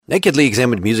Nakedly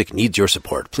Examined Music needs your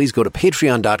support. Please go to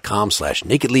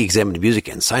patreon.com/nakedlyexaminedmusic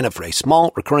and sign up for a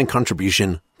small recurring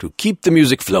contribution to keep the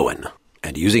music flowing.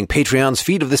 And using Patreon's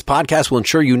feed of this podcast will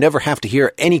ensure you never have to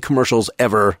hear any commercials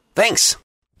ever. Thanks!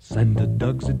 Santa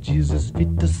dogs at Jesus' feet,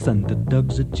 Santa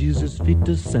dogs at Jesus' feet,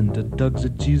 Santa dogs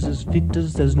at Jesus' feet.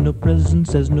 There's no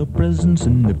presents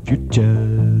in the future.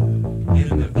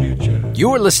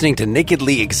 You are listening to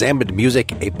Nakedly Examined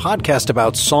Music, a podcast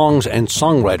about songs and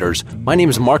songwriters. My name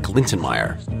is Mark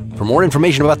Linsenmeyer. For more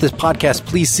information about this podcast,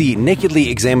 please see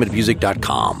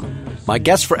nakedlyexaminedmusic.com. My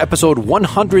guest for episode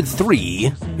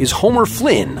 103 is Homer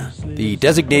Flynn, the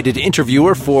designated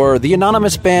interviewer for the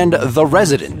anonymous band The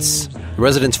Residents. The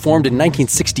Residents formed in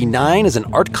 1969 as an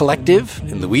art collective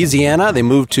in Louisiana. They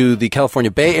moved to the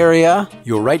California Bay Area.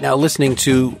 You're right now listening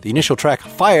to the initial track,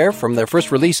 Fire, from their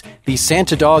first release, the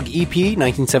Santa Dog EP,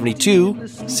 1972.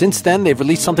 Since then, they've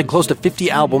released something close to 50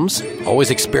 albums,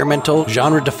 always experimental,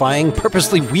 genre-defying,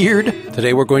 purposely weird.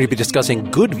 Today, we're going to be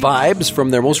discussing Good Vibes from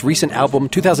their most recent album,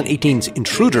 2018's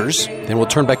Intruders. Then we'll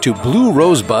turn back to Blue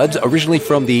Rosebuds, originally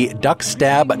from the Duck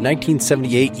Stab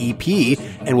 1978 EP,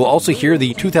 and we'll also hear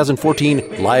the 2014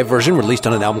 live version released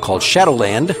on an album called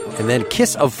Shadowland, and then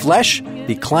Kiss of Flesh,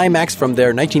 the climax from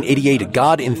their 1988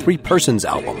 God in Three Persons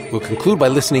album. We'll conclude by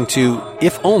listening to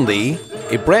If Only,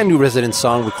 a brand new Residents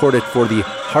song recorded for the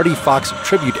Hardy Fox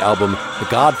tribute album, The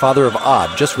Godfather of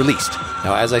Odd, just released.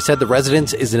 Now, as I said, The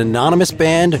Residents is an anonymous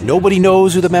band. Nobody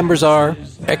knows who the members are,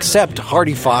 except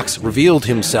Hardy Fox revealed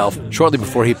himself shortly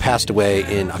before he passed away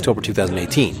in October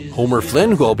 2018. Homer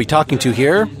Flynn, who I'll be talking to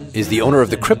here, is the owner of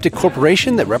the Cryptic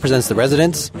Corporation that represents The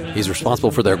Residents. He's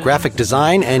responsible for their graphic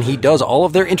design, and he does all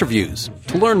of their interviews.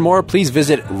 To learn more, please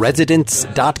visit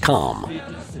residents.com.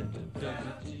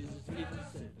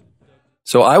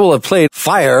 So I will have played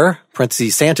Fire,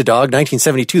 parentheses, Santa Dog,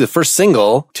 1972, the first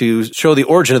single, to show the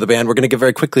origin of the band. We're going to get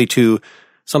very quickly to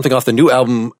something off the new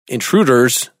album,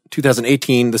 Intruders,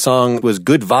 2018. The song was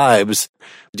Good Vibes.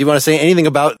 Do you want to say anything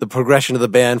about the progression of the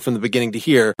band from the beginning to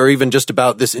here, or even just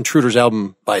about this Intruders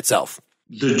album by itself?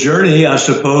 The journey, I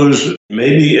suppose,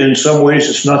 maybe in some ways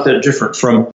it's not that different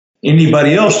from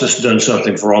anybody else that's done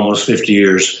something for almost 50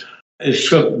 years.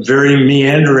 It's a very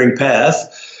meandering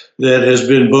path that has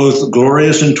been both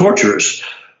glorious and torturous.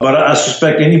 But I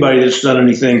suspect anybody that's done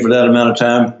anything for that amount of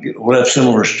time will have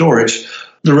similar stories.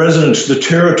 The Residents, the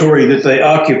territory that they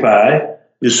occupy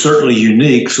is certainly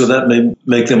unique, so that may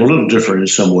make them a little different in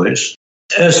some ways.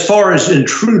 As far as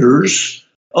Intruders,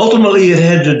 ultimately it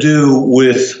had to do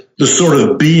with the sort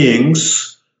of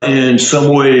beings, in some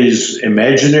ways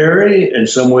imaginary, in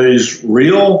some ways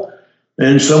real,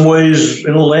 in some ways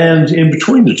in a land in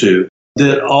between the two,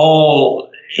 that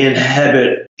all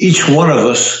inhabit each one of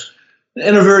us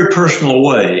in a very personal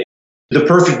way. The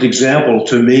perfect example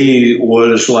to me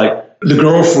was like the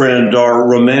girlfriend or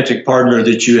romantic partner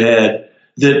that you had,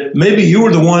 that maybe you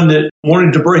were the one that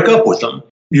wanted to break up with them.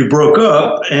 You broke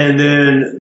up and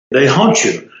then they haunt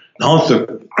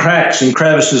the cracks and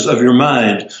crevices of your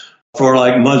mind for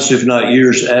like months, if not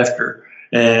years after.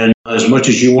 And as much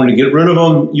as you want to get rid of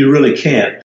them, you really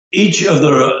can't. Each of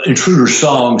the Intruder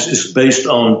songs is based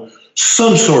on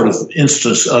some sort of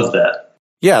instance of that.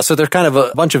 Yeah, so they're kind of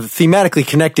a bunch of thematically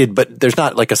connected, but there's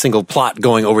not like a single plot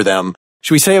going over them.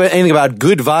 Should we say anything about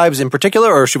Good Vibes in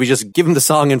particular, or should we just give them the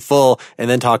song in full and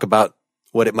then talk about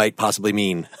what it might possibly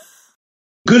mean?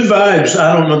 Good Vibes,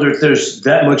 I don't know that there's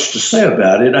that much to say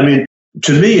about it. I mean,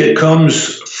 to me, it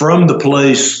comes from the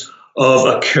place of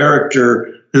a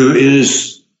character who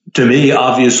is, to me,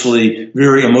 obviously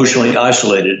very emotionally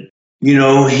isolated. You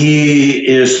know, he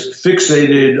is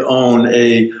fixated on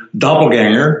a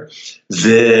doppelganger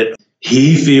that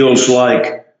he feels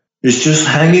like is just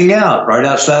hanging out right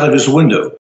outside of his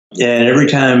window. And every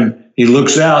time he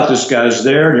looks out, this guy's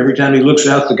there. And every time he looks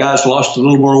out, the guy's lost a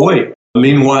little more weight.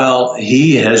 Meanwhile,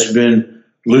 he has been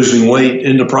losing weight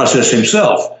in the process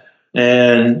himself.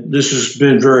 And this has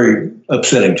been very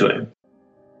upsetting to him.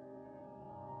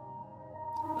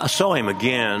 I saw him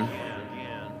again.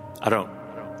 I don't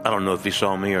know if he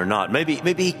saw me or not. Maybe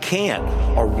he can't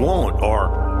or won't,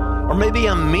 or maybe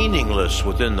I'm meaningless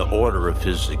within the order of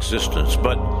his existence,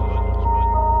 but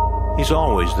he's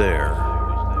always there.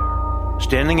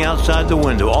 Standing outside the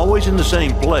window, always in the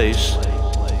same place.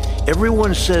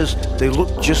 Everyone says they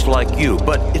look just like you,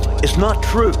 but it's not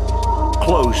true.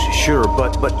 Close, sure,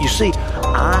 but you see,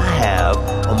 I have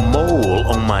a mole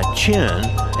on my chin,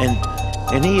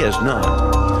 and he has none.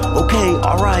 Okay,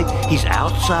 all right, he's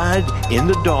outside in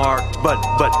the dark, but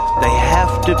they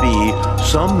have to be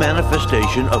some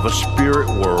manifestation of a spirit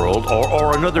world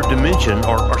or another dimension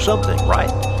or something, right?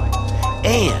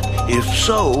 And if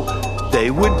so, they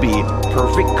would be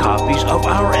perfect copies of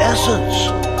our essence,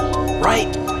 right?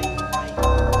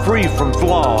 Free from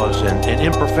flaws and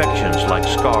imperfections like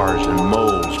scars and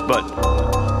moles. But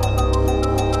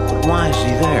why is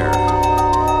he there?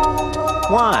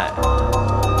 Why?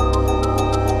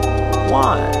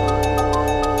 Why?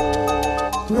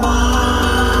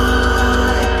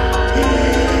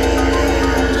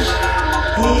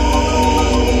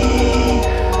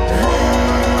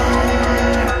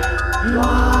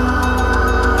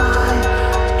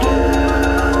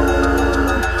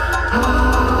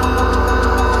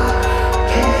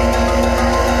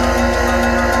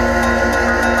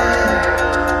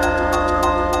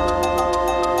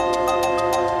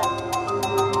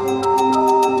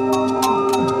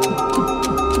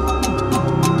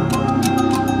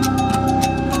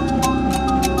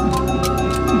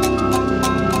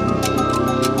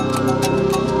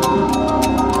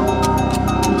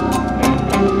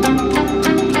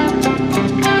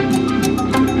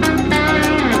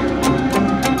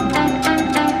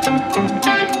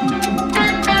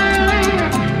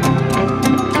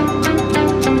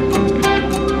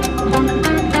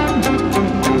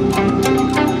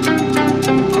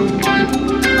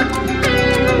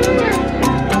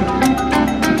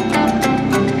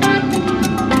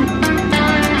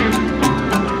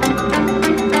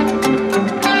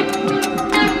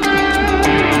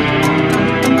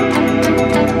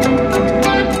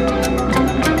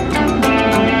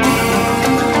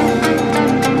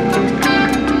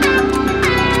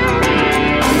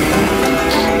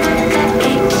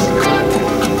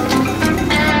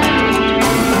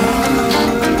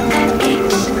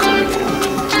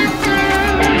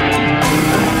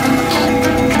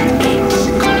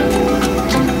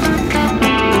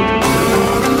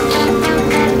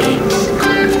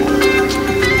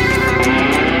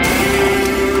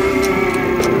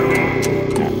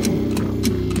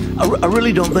 I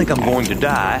really don't think I'm going to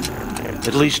die,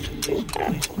 at least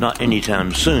not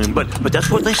anytime soon, but that's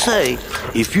what they say.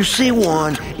 If you see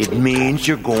one, it means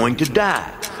you're going to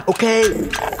die. Okay,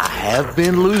 I have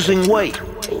been losing weight,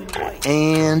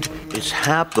 and it's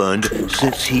happened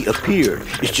since he appeared.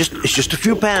 It's just a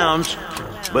few pounds,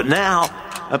 but now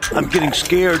I'm getting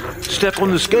scared to step on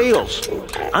the scales.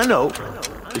 I know,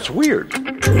 it's weird.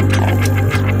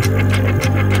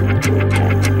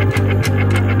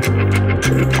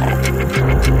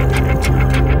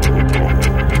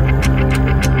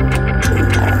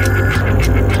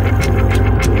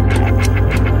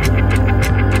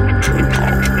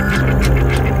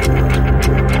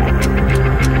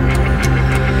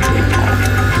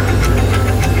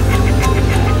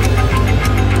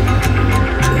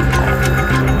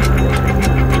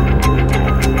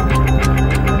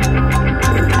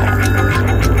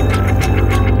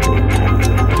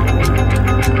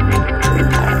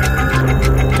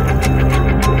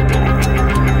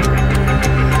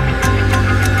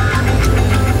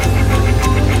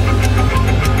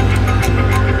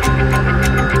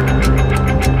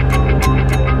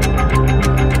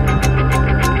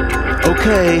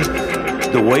 Okay,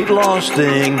 the weight loss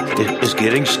thing is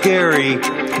getting scary,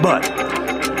 but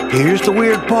here's the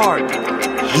weird part.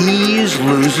 He's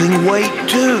losing weight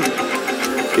too.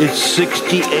 It's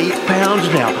 68 pounds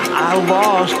now. I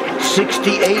lost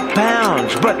 68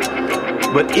 pounds, but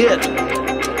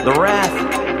the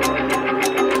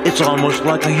wrath, it's almost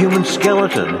like a human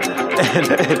skeleton.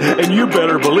 And you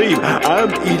better believe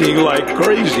I'm eating like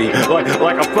crazy, like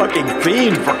a fucking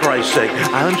fiend, for Christ's sake.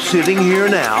 I'm sitting here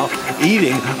now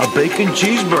eating a bacon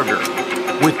cheeseburger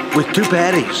with 2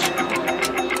 patties,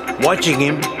 watching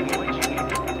him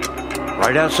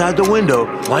right outside the window,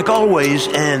 like always,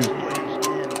 and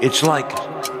it's like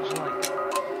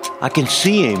I can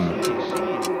see him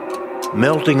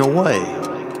melting away.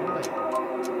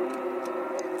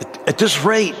 At this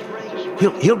rate,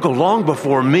 he'll go long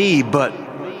before me, but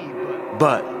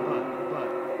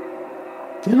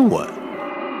then what?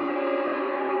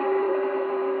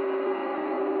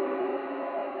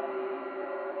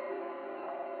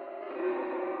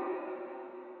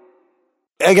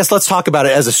 I guess let's talk about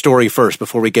it as a story first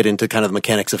before we get into kind of the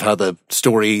mechanics of how the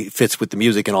story fits with the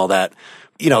music and all that.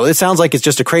 You know, it sounds like it's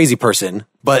just a crazy person,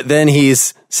 but then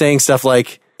he's saying stuff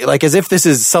like as if this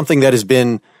is something that has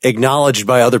been acknowledged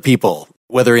by other people,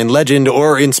 whether in legend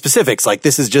or in specifics. Like,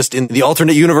 this is just in the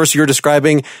alternate universe you're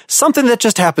describing, something that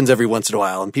just happens every once in a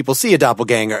while and people see a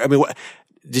doppelganger. I mean,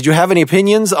 did you have any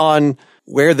opinions on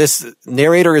where this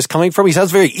narrator is coming from? He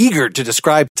sounds very eager to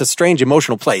describe a strange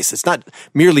emotional place. It's not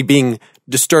merely being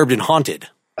disturbed and haunted.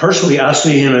 Personally, I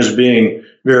see him as being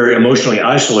very emotionally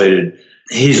isolated.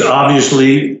 He's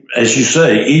obviously, as you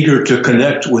say, eager to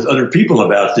connect with other people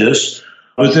about this,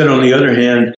 But then on the other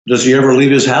hand, does he ever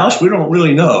leave his house? We don't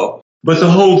really know. But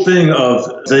the whole thing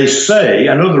of, they say,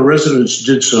 I know the residents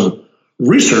did some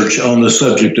research on the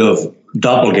subject of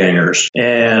doppelgangers,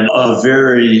 and a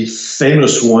very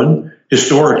famous one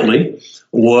historically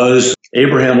was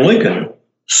Abraham Lincoln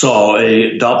saw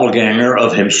a doppelganger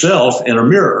of himself in a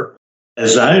mirror,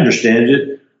 as I understand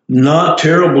it, not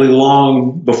terribly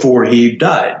long before he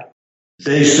died.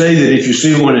 They say that if you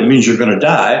see one, it means you're going to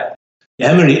die.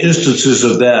 How many instances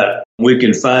of that we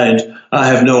can find, I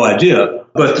have no idea.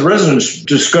 But the residents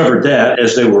discovered that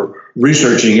as they were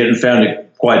researching it and found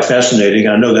it quite fascinating.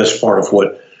 I know that's part of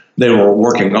what they were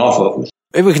working off of.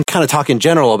 Maybe we can kind of talk in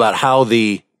general about how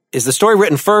is the story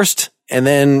written first and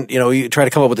then, you try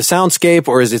to come up with a soundscape,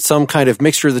 or is it some kind of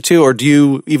mixture of the two, or do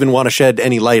you even want to shed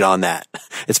any light on that?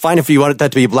 It's fine if you want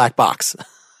that to be a black box.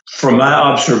 From my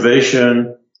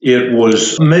observation, it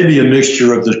was maybe a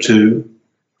mixture of the two.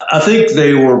 I think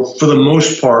they were, for the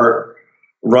most part,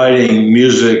 writing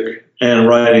music and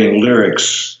writing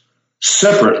lyrics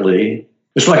separately.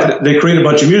 It's like they create a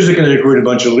bunch of music and they create a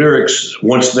bunch of lyrics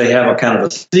once they have a kind of a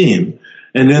theme,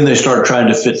 and then they start trying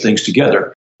to fit things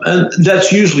together. And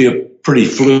that's usually a pretty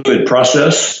fluid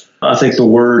process. I think the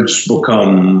words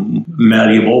become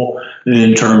malleable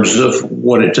in terms of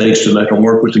what it takes to make them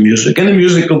work with the music. And the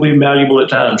music will be malleable at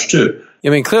times, too. I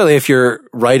mean, clearly, if you're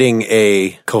writing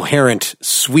a coherent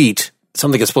suite,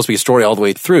 something that's supposed to be a story all the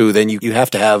way through, then you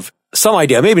have to have some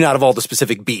idea, maybe not of all the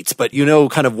specific beats, but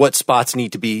kind of what spots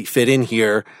need to be fit in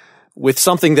here. With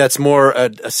something that's more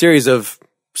a series of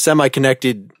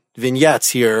semi-connected vignettes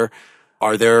here,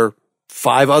 are there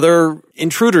 5 other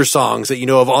Intruder songs that you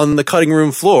know of on the cutting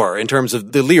room floor in terms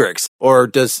of the lyrics? Or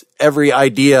does every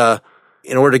idea,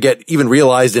 in order to get even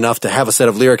realized enough to have a set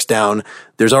of lyrics down,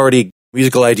 there's already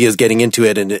musical ideas getting into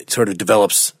it and it sort of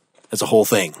develops as a whole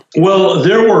thing? Well,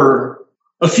 there were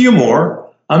a few more.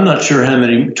 I'm not sure how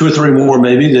many, 2 or 3 more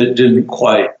maybe, that didn't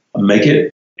quite make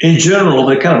it. In general,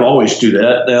 they kind of always do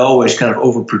that. They always kind of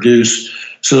overproduce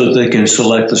so that they can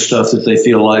select the stuff that they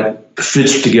feel like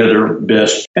fits together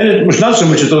best. And it was not so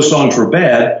much that those songs were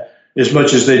bad as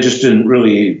much as they just didn't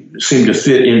really seem to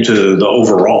fit into the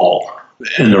overall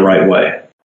in the right way.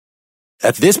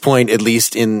 At this point, at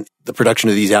least in the production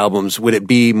of these albums, would it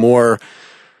be more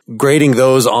grading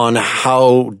those on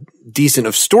how decent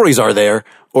of stories are there?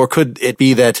 Or could it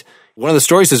be that one of the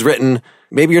stories is written,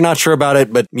 maybe you're not sure about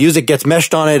it, but music gets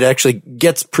meshed on it, actually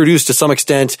gets produced to some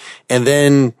extent, and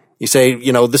then you say,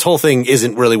 this whole thing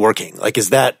isn't really working. Like, is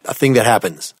that a thing that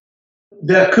happens?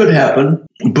 That could happen,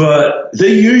 but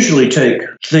they usually take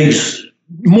things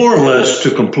more or less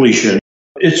to completion.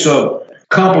 It's a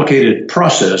complicated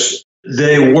process.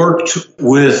 They worked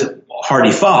with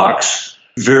Hardy Fox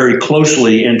very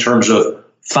closely in terms of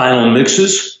final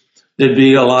mixes. There'd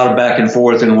be a lot of back and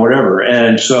forth and whatever.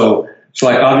 And so it's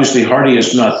like, obviously, Hardy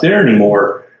is not there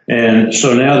anymore. And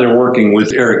so now they're working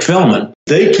with Eric Feldman.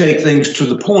 They take things to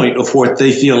the point of what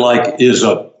they feel like is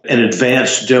an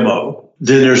advanced demo.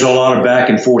 Then there's a lot of back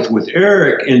and forth with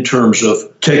Eric in terms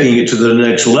of taking it to the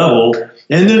next level.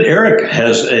 And then Eric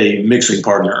has a mixing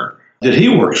partner that he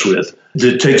works with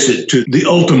that takes it to the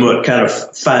ultimate kind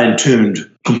of fine-tuned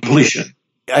completion.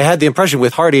 I had the impression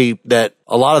with Hardy that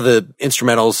a lot of the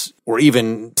instrumentals were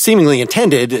even seemingly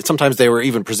intended. Sometimes they were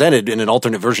even presented in an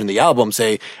alternate version of the album,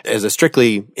 say, as a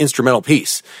strictly instrumental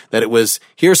piece. That it was,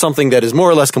 here's something that is more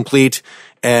or less complete,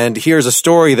 and here's a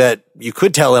story that you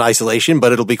could tell in isolation,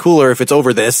 but it'll be cooler if it's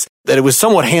over this. That it was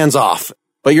somewhat hands-off.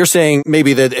 But you're saying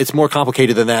maybe that it's more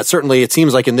complicated than that. Certainly, it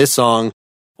seems like in this song,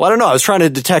 well, I don't know. I was trying to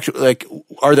detect,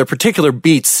 are there particular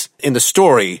beats in the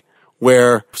story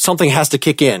where something has to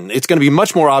kick in? It's going to be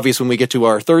much more obvious when we get to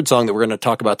our third song that we're going to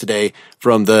talk about today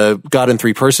from the God in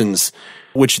Three Persons,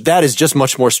 which that is just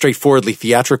much more straightforwardly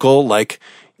theatrical. Like,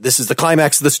 this is the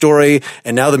climax of the story,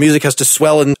 and now the music has to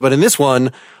swell. But in this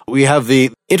one, we have the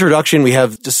introduction, we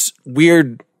have just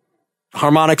weird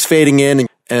harmonics fading in,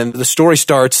 and the story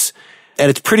starts, and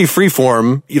it's pretty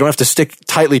freeform. You don't have to stick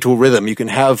tightly to a rhythm. You can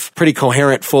have pretty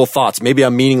coherent, full thoughts. Maybe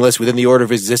I'm meaningless within the order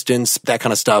of existence, that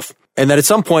kind of stuff. And then at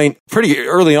some point, pretty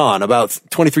early on, about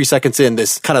 23 seconds in,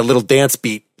 this kind of little dance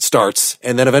beat starts.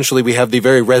 And then eventually we have the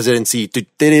very residency.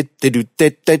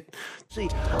 See,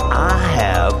 I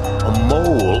have a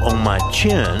mole on my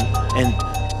chin,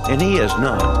 and he has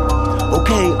none.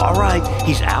 Okay, all right,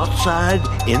 he's outside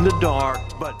in the dark,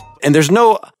 but... And there's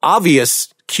no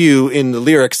obvious cue in the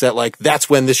lyrics that, that's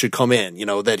when this should come in,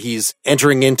 that he's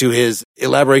entering into his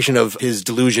elaboration of his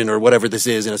delusion or whatever this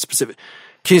is in a specific...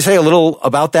 Can you say a little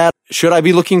about that? Should I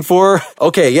be looking for,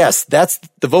 okay, yes, that's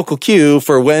the vocal cue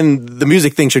for when the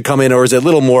music thing should come in, or is it a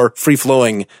little more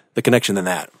free-flowing, the connection than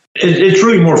that? It's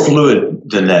really more fluid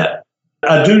than that.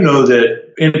 I do know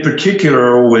that in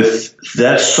particular with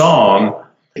that song,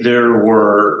 there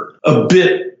were a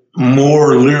bit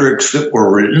more lyrics that were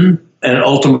written, and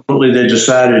ultimately they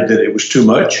decided that it was too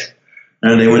much,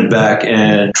 and they went back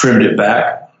and trimmed it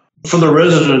back. For the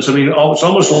residents, I mean, it's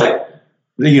almost like,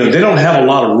 they don't have a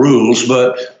lot of rules,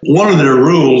 but one of their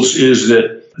rules is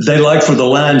that they like for the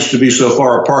lines to be so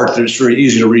far apart that it's very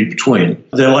easy to read between.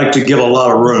 They like to give a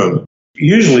lot of room.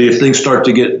 Usually if things start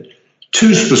to get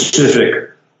too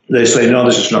specific, they say, no,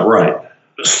 this is not right.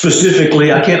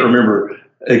 Specifically, I can't remember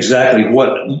exactly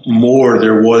what more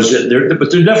there was there, but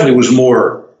there definitely was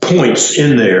more points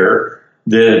in there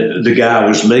that the guy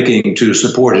was making to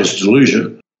support his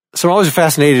delusion. So I'm always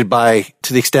fascinated by,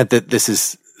 to the extent that this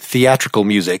is theatrical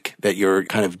music, that you're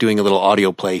kind of doing a little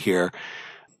audio play here,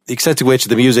 the extent to which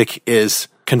the music is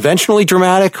conventionally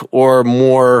dramatic or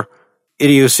more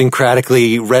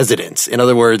idiosyncratically resonant. In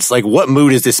other words, like, what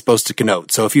mood is this supposed to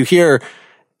connote? So if you hear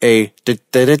a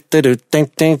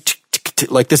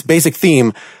like this basic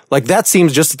theme, like that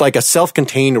seems just like a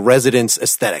self-contained Residence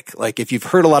aesthetic. Like if you've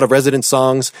heard a lot of Residence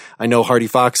songs, I know Hardy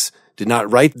Fox did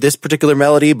not write this particular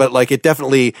melody, but like it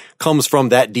definitely comes from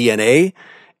that DNA.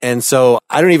 And so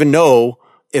I don't even know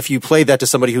if you played that to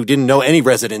somebody who didn't know any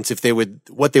Residence,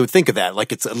 what they would think of that.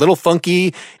 Like it's a little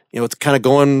funky, it's kind of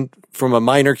going from a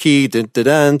minor key to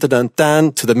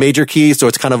the major key. So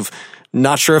it's kind of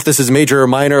not sure if this is major or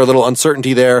minor, a little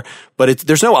uncertainty there, but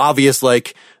there's no obvious,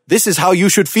 like, this is how you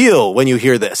should feel when you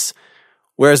hear this.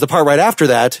 Whereas the part right after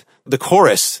that, the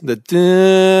chorus, the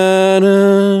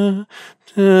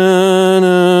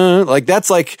like, that's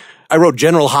like, I wrote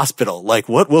General Hospital. Like,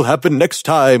 what will happen next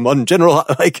time on General,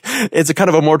 like, it's a kind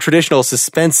of a more traditional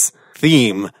suspense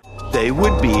theme. They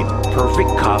would be perfect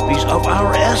copies of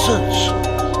our essence,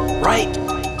 right?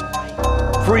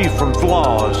 Free from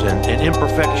flaws and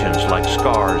imperfections like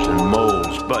scars and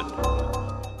moles, but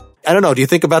I don't know. Do you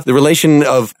think about the relation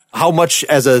of how much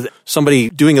as somebody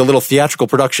doing a little theatrical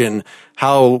production,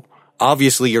 how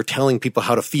obviously you're telling people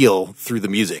how to feel through the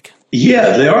music?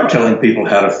 Yeah, they are telling people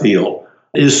how to feel.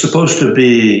 It's supposed to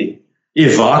be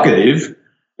evocative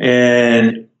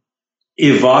and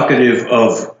evocative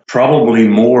of probably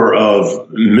more of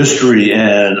mystery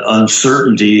and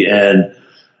uncertainty and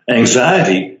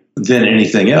anxiety than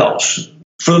anything else.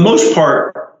 For the most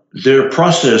part, their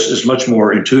process is much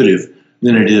more intuitive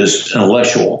than it is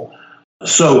intellectual.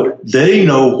 So they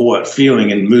know what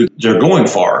feeling and mood they're going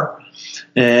for.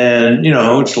 And,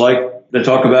 it's like they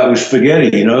talk about with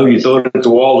spaghetti, you throw it at the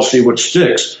wall to see what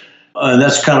sticks. And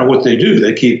that's kind of what they do.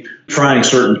 They keep trying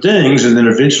certain things, and then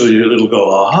eventually it'll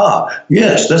go, aha,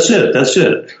 yes, that's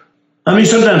it. I mean,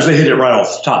 sometimes they hit it right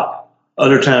off the top.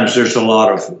 Other times there's a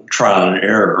lot of trial and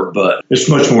error, but it's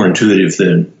much more intuitive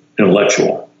than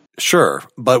intellectual. Sure.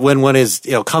 But when one is,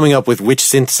 coming up with which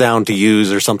synth sound to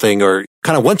use or something, or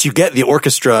kind of once you get the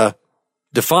orchestra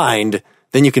defined,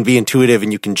 then you can be intuitive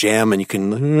and you can jam and you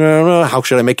can, how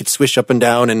should I make it swish up and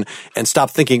down and stop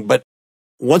thinking. But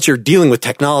once you're dealing with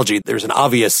technology, there's an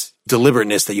obvious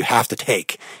deliberateness that you have to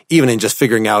take, even in just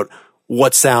figuring out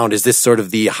what sound is this, sort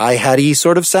of the hi-hatty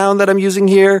sort of sound that I'm using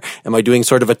here? Am I doing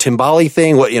sort of a timbali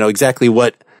thing? What, exactly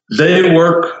what? They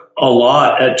work a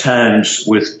lot at times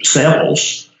with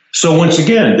samples. So once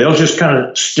again, they'll just kind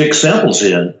of stick samples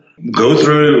in, go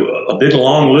through a big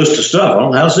long list of stuff.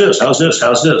 Oh, how's this?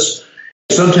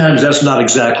 Sometimes that's not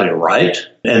exactly right,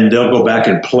 and they'll go back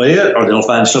and play it, or they'll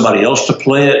find somebody else to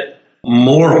play it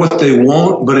more what they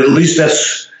want, but at least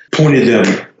that's pointed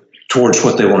them towards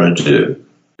what they want to do.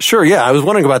 Sure, yeah, I was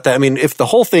wondering about that. I mean, if the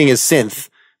whole thing is synth,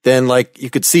 then like you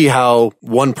could see how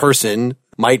one person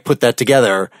might put that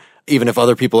together, even if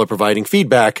other people are providing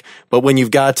feedback. But when you've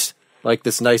got like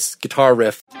this nice guitar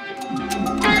riff,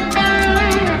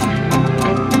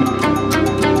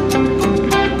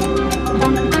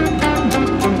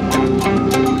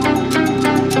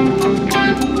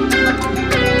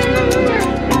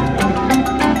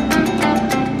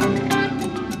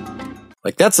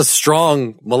 like that's a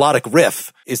strong melodic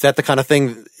riff. Is that the kind of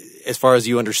thing, as far as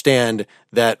you understand,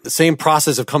 that the same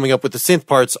process of coming up with the synth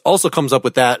parts also comes up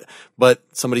with that, but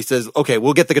somebody says, okay,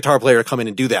 we'll get the guitar player to come in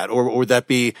and do that? Or would that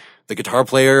be the guitar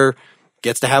player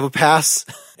gets to have a pass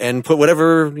and put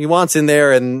whatever he wants in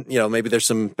there, and maybe there's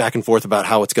some back and forth about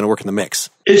how it's going to work in the mix?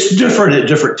 It's different at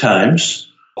different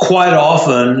times. Quite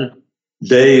often,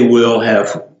 they will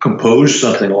have composed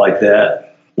something like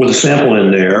that with a sample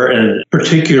in there, and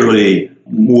particularly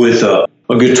with a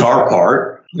guitar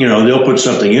part, they'll put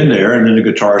something in there, and then the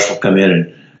guitarist will come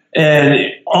in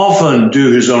and often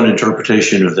do his own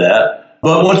interpretation of that.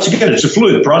 But once again, it's a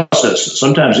fluid process.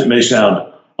 Sometimes it may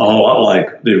sound a lot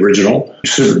like the original,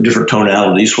 different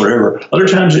tonalities, whatever. Other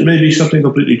times it may be something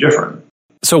completely different.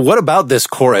 So what about this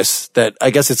chorus that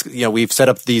I guess it's, we've set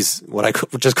up these, what I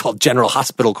just call general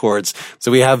hospital chords.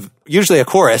 So we have usually a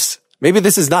chorus. Maybe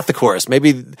this is not the chorus.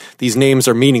 Maybe these names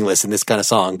are meaningless in this kind of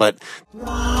song, but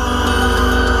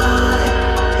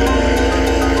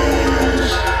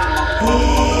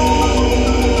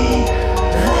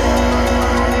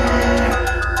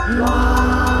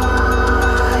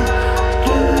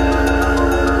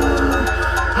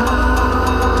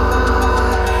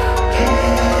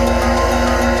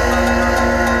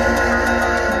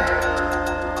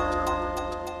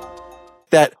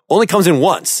that only comes in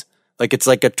once. Like it's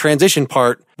like a transition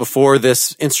part before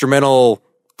this instrumental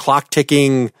clock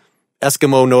ticking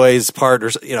Eskimo noise part, or,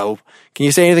 can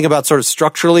you say anything about sort of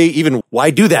structurally, even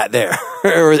why do that there?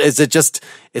 Or is it just,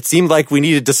 it seemed like we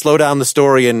needed to slow down the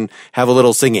story and have a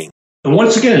little singing? And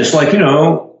once again, it's like,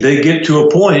 they get to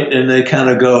a point and they kind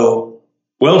of go,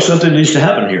 well, something needs to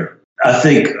happen here. I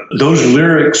think those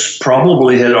lyrics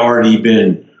probably had already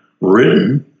been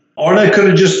written, or they could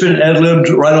have just been ad-libbed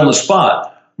right on the spot.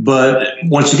 But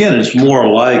once again, it's more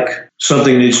like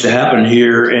something needs to happen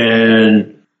here,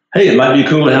 and hey, it might be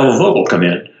cool to have a vocal come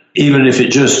in, even if it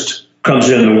just comes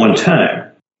in the one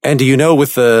time. And do you know,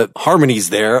 with the harmonies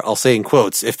there, I'll say in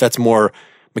quotes, if that's more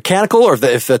mechanical or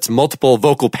if that's multiple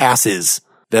vocal passes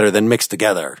that are then mixed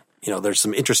together? There's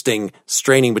some interesting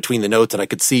straining between the notes, and I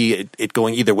could see it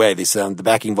going either way. The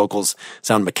backing vocals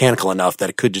sound mechanical enough that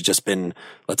it could have just been,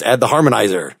 let's add the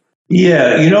harmonizer.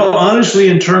 Yeah, honestly,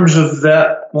 in terms of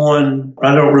that one,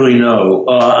 I don't really know.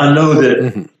 I know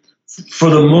that for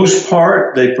the most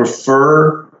part, they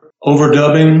prefer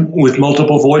overdubbing with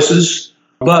multiple voices,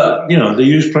 but, they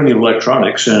use plenty of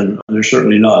electronics, and they're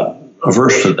certainly not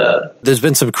averse to that. There's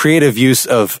been some creative use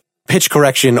of pitch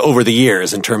correction over the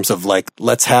years in terms of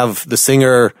let's have the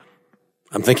singer,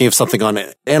 I'm thinking of something on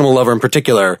Animal Lover in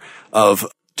particular, of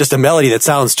just a melody that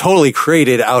sounds totally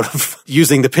created out of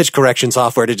using the pitch correction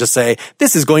software to just say,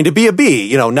 this is going to be a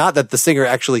B, not that the singer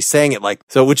actually sang it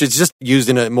which is just used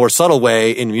in a more subtle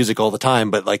way in music all the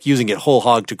time, but using it whole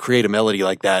hog to create a melody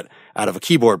like that out of a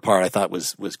keyboard part, I thought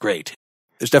was great.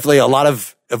 There's definitely a lot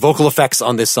of vocal effects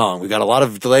on this song. We've got a lot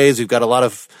of delays. We've got a lot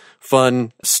of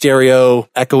fun stereo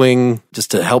echoing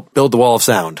just to help build the wall of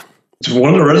sound.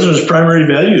 One of the Residents' primary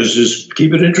values is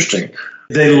keep it interesting.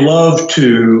 They love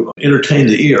to entertain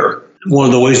the ear. One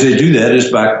of the ways they do that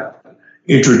is by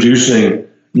introducing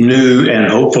new and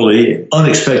hopefully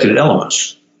unexpected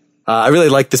elements. I really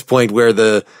like this point where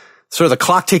the sort of the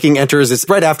clock ticking enters. It's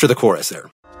right after the chorus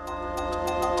there.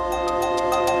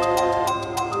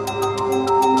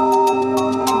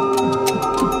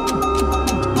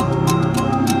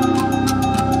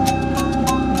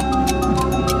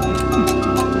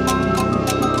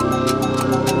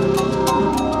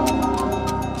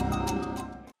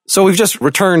 So we've just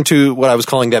returned to what I was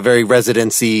calling that very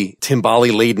Residency,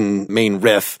 timbali-laden main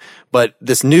riff, but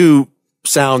this new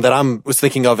sound that I was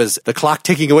thinking of is the clock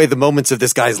ticking away the moments of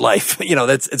this guy's life.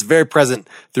 It's very present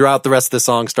throughout the rest of the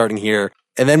song, starting here.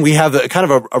 And then we have kind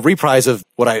of a reprise of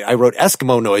what I wrote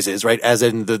Eskimo noises, right? As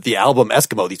in the album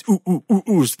Eskimo, these ooh, ooh, ooh,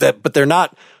 oohs, but they're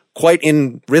not quite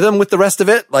in rhythm with the rest of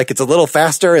it. It's a little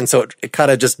faster, and so it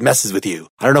kind of just messes with you.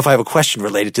 I don't know if I have a question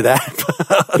related to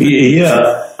that.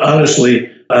 Yeah,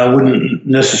 honestly, I wouldn't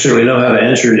necessarily know how to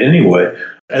answer it anyway.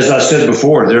 As I said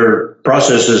before, their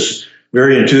process is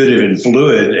very intuitive and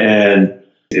fluid, and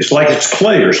it's like it's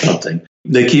clay or something.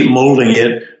 They keep molding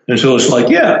it until it's like,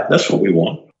 yeah, that's what we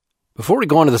want. Before we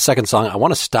go on to the second song, I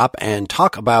want to stop and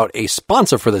talk about a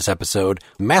sponsor for this episode,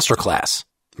 Masterclass.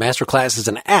 Masterclass is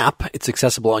an app. It's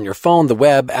accessible on your phone, the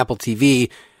web, Apple TV.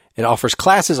 It offers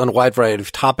classes on a wide variety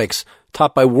of topics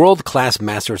taught by world-class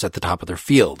masters at the top of their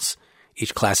fields.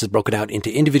 Each class is broken out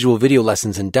into individual video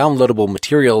lessons and downloadable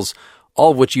materials,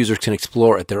 all of which users can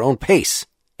explore at their own pace.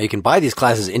 Now, you can buy these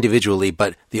classes individually,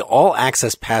 but the All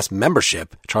Access Pass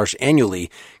membership, charged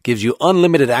annually, gives you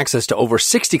unlimited access to over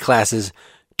 60 classes,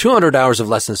 200 hours of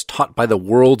lessons taught by the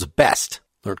world's best.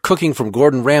 Learn cooking from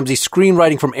Gordon Ramsay,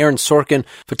 screenwriting from Aaron Sorkin,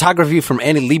 photography from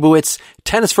Annie Leibovitz,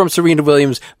 tennis from Serena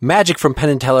Williams, magic from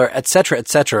Penn & Teller, etc.,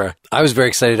 etc. I was very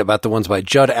excited about the ones by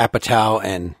Judd Apatow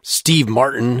and Steve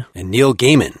Martin and Neil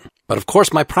Gaiman. But of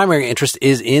course, my primary interest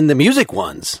is in the music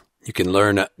ones. You can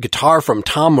learn guitar from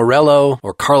Tom Morello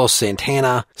or Carlos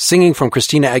Santana, singing from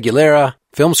Christina Aguilera,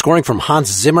 film scoring from Hans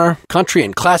Zimmer, country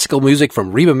and classical music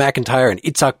from Reba McEntire and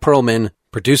Itzhak Perlman,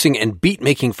 producing and beat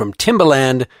making from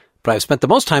Timbaland. But I've spent the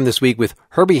most time this week with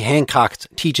Herbie Hancock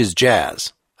Teaches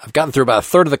Jazz. I've gotten through about a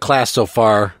third of the class so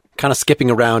far, kind of skipping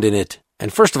around in it.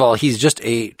 And first of all, he's just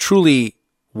a truly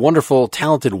wonderful,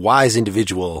 talented, wise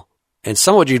individual. And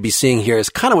some of what you'd be seeing here is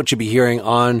kind of what you'd be hearing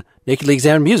on Nakedly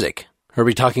Examined Music. He'll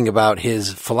be talking about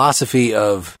his philosophy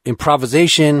of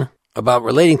improvisation, about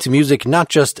relating to music not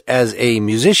just as a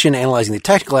musician analyzing the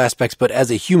technical aspects, but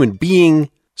as a human being.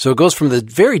 So it goes from the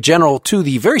very general to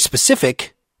the very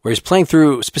specific, where he's playing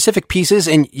through specific pieces,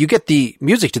 and you get the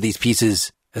music to these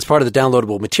pieces as part of the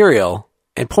downloadable material,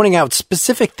 and pointing out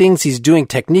specific things he's doing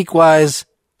technique-wise.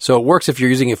 So it works if you're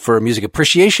using it for music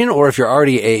appreciation, or if you're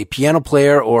already a piano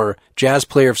player or jazz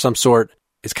player of some sort.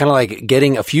 It's kind of like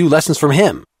getting a few lessons from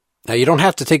him. Now, you don't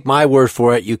have to take my word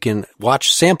for it. You can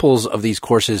watch samples of these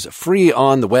courses free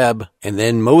on the web and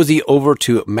then mosey over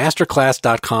to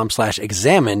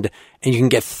masterclass.com/examined, and you can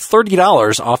get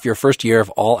 $30 off your first year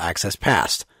of All Access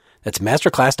Pass. That's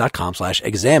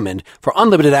masterclass.com/examined for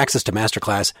unlimited access to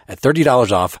Masterclass at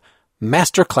 $30 off.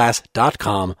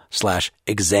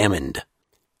 Masterclass.com/examined.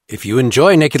 If you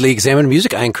enjoy Nakedly Examined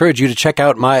Music, I encourage you to check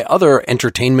out my other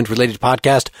entertainment-related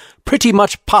podcast, Pretty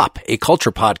Much Pop, a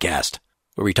culture podcast,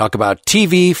 where we talk about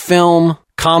TV, film,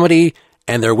 comedy,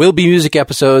 and there will be music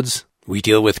episodes. We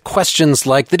deal with questions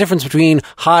like the difference between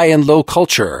high and low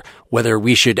culture, whether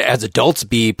we should, as adults,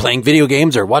 be playing video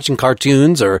games or watching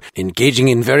cartoons or engaging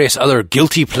in various other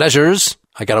guilty pleasures.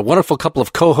 I got a wonderful couple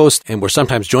of co-hosts, and we're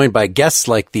sometimes joined by guests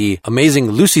like the amazing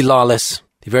Lucy Lawless,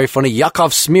 the very funny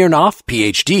Yakov Smirnoff,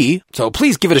 PhD. So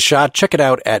please give it a shot. Check it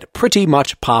out at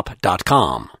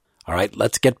prettymuchpop.com. All right,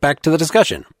 let's get back to the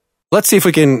discussion. Let's see if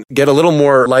we can get a little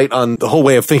more light on the whole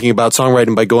way of thinking about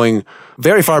songwriting by going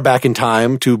very far back in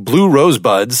time to Blue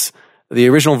Rosebuds. The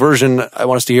original version, I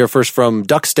want us to hear first from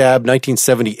Duck Stab,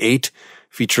 1978,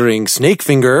 featuring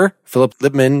Snakefinger, Philip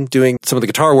Lipman doing some of the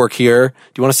guitar work here.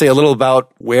 Do you want to say a little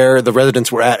about where the Residents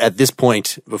were at this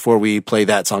point before we play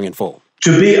that song in full?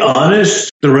 To be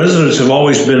honest, the Residents have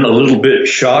always been a little bit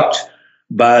shocked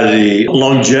by the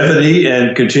longevity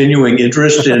and continuing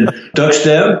interest in Duck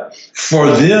Stab.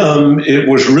 For them, it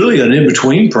was really an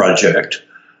in-between project.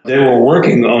 They were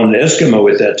working on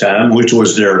Eskimo at that time, which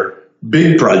was their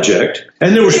big project,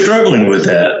 and they were struggling with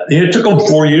that. It took them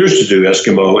 4 years to do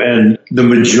Eskimo, and the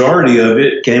majority of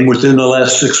it came within the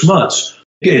last 6 months.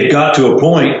 It got to a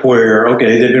point where,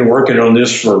 okay, they've been working on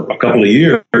this for a couple of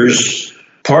years.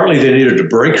 Partly they needed a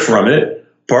break from it.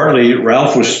 Partly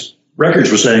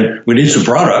Records was saying, we need some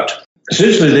product.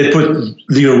 Essentially, they put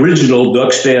the original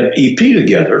Duck Stab EP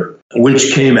together,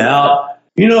 which came out.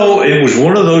 You know, it was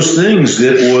one of those things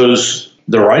that was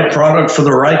the right product for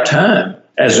the right time.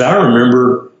 As I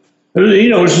remember, you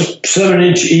know, it was a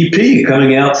 7-inch EP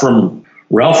coming out from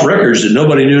Ralph Records that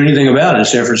nobody knew anything about in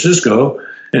San Francisco,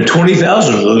 and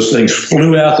 20,000 of those things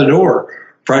flew out the door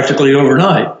practically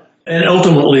overnight. And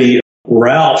ultimately,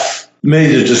 Ralph made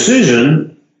the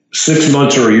decision 6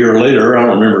 months or a year later, I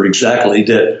don't remember exactly,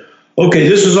 that, okay,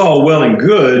 this is all well and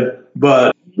good,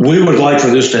 but we would like for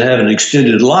this to have an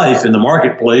extended life in the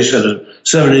marketplace, and a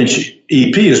 7-inch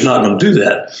EP is not going to do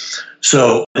that.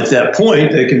 So at that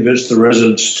point, they convinced the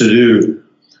Residents to do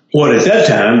what at that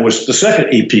time was the second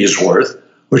EP's worth,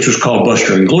 which was called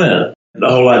Buster and Glenn. The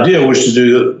whole idea was to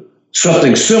do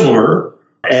something similar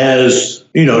as,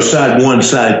 you know, side one,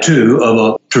 side two of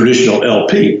a traditional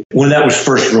LP. When that was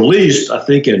first released, I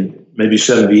think in maybe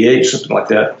 78, something like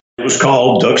that, it was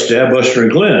called Duck Stab, Buster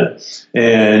and Glenn.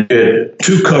 And it had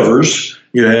two covers.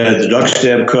 You had the Duck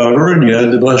Stab cover and you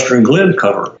had the Buster and Glenn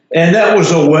cover. And that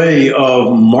was a way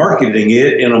of marketing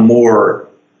it in a more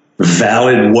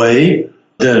valid way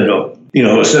than, you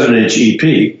know, a 7-inch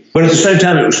EP. But at the same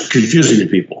time, it was confusing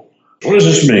to people. What does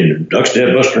this mean? Duck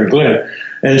Stab, Buster and Glenn.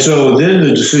 And so then the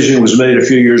decision was made a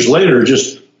few years later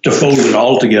just to fold it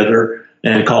all together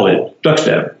and call it Duck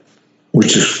Stab,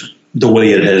 which is the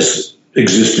way it has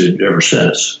existed ever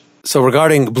since. So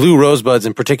regarding Blue Rosebuds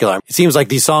in particular, it seems like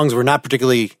these songs were not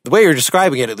particularly, the way you're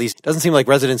describing it at least, it doesn't seem like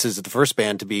Residents is the first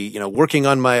band to be, you know, working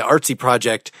on my artsy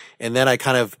project, and then I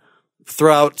kind of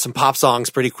throw out some pop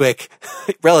songs pretty quick,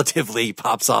 relatively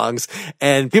pop songs,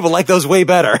 and people like those way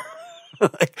better.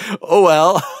 Like, oh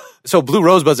well. So Blue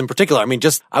Rosebuds in particular, I mean,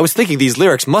 I was thinking these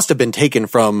lyrics must have been taken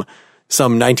from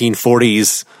some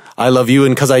 1940s, I love you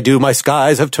and 'cause I do, my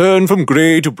skies have turned from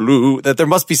gray to blue, that there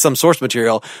must be some source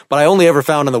material, but I only ever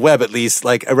found on the web, at least,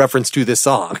 like a reference to this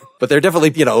song. But they're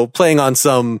definitely, you know, playing on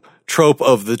some trope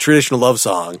of the traditional love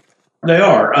song. They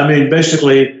are. I mean,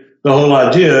 basically, the whole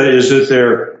idea is that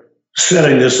they're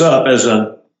setting this up as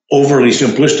an overly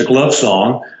simplistic love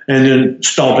song and then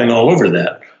stomping all over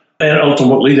that. And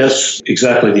ultimately, that's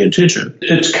exactly the intention.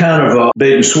 It's kind of a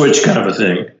bait and switch kind of a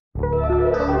thing.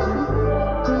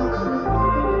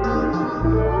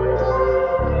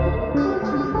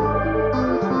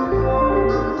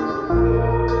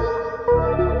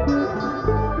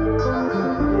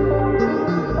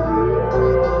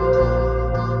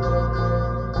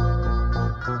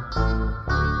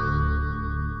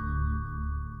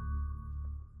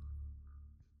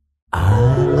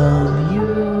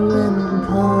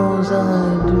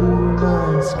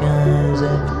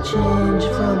 change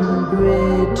from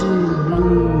gray to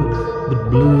blue, but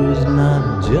blue's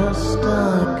not just a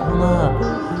color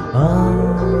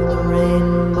on the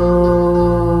rainbow.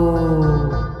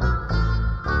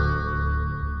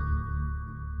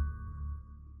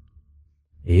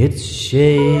 Its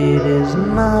shade is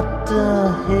not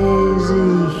a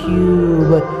hazy hue,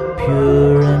 but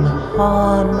pure and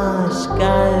hard, my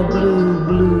sky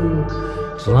blue.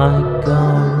 It's like a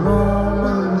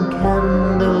Roman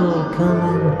candle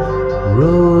coming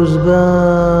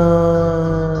rosebud.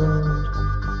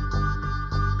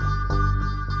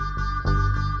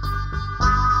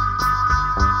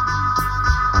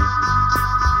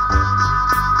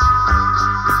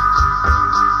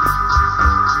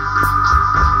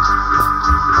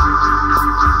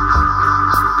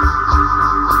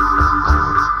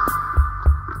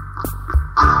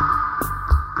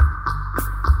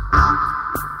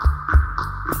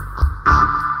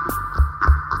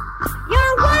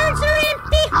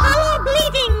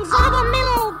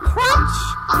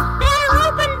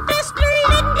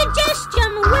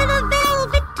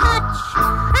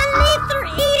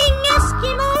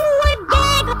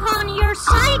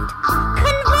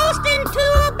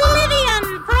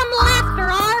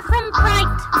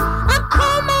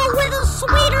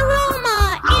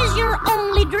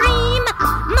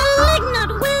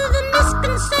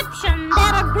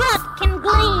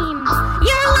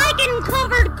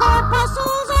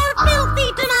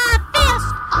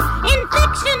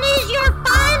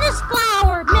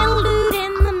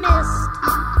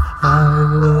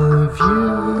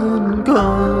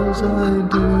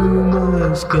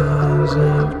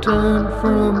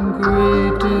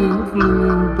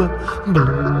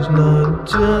 Blue's not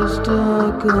just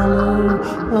a color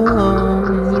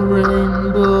on the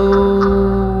rainbow.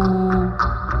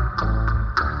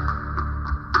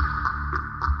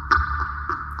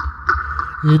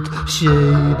 Its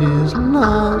shade is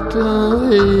not a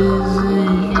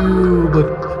hazy hue, but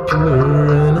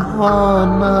pure and hard,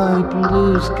 my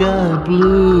blue sky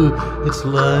blue. It's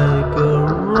like a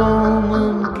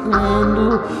Roman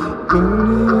candle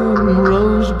burning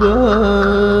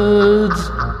rosebuds.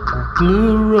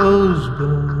 Blue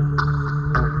rosebuds,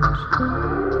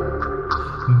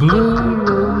 blue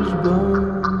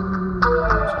rosebuds,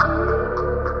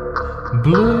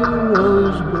 blue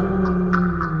rosebuds,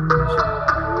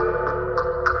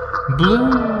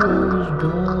 blue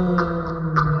rosebuds,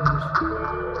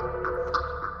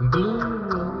 blue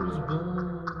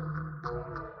rosebuds.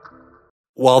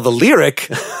 While the lyric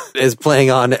is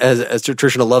playing on as a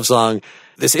traditional love song,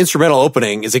 this instrumental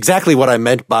opening is exactly what I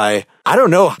meant by, I don't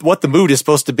know what the mood is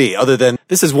supposed to be, other than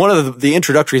this is one of the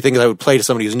introductory things I would play to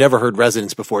somebody who's never heard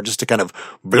Resonance before, just to kind of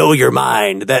blow your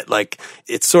mind. That, like,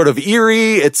 it's sort of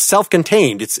eerie, it's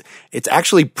self-contained, it's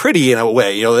actually pretty in a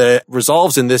way, you know, that it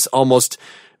resolves in this almost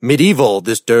medieval,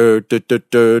 this like,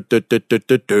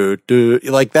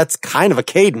 that's kind of a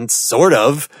cadence, sort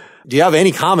of. Do you have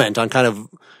any comment on kind of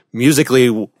musically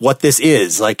what this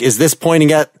is? Like, is this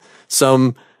pointing at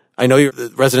some, I know your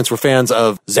Residents were fans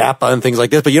of Zappa and things like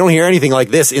this, but you don't hear anything like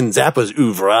this in Zappa's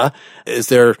oeuvre. Is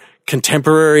there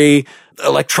contemporary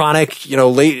electronic, you know,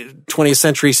 late 20th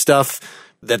century stuff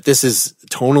that this is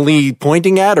tonally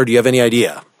pointing at, or do you have any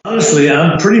idea? Honestly,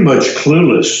 I'm pretty much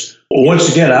clueless.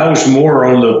 Once again, I was more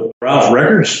on the Ralph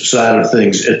Records side of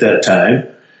things at that time.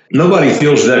 Nobody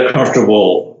feels that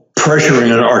comfortable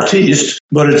pressuring an artiste,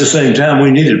 but at the same time,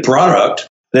 we needed product.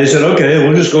 They said, okay,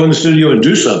 we'll just go in the studio and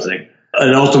do something.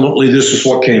 And ultimately, this is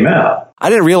what came out. I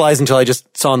didn't realize until I just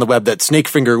saw on the web that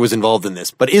Snakefinger was involved in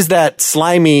this. But is that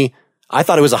slimy, I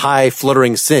thought it was a high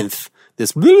fluttering synth,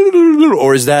 this,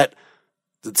 or is that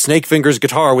Snakefinger's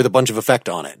guitar with a bunch of effect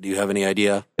on it? Do you have any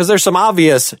idea? Because there's some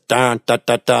obvious, like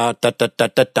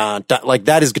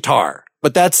that is guitar.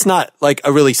 But that's not like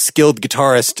a really skilled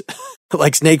guitarist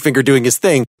like Snakefinger doing his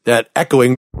thing, that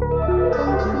echoing.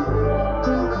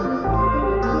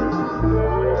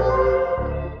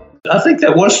 I think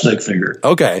that was Snakefinger.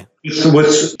 Okay.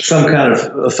 With some kind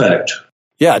of effect.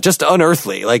 Yeah, just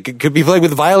unearthly. Like, it could be played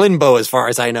with violin bow as far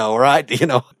as I know, right? You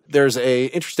know, there's a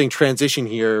interesting transition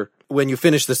here when you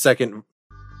finish the second.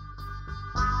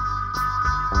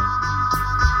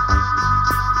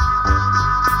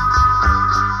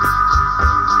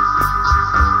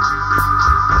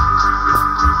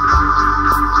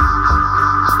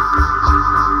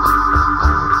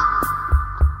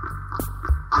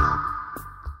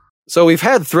 So we've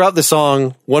had throughout the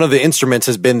song, one of the instruments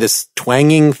has been this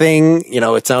twanging thing. You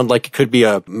know, it sounded like it could be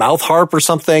a mouth harp or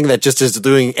something that just is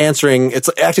answering. It's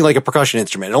acting like a percussion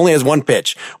instrument. It only has one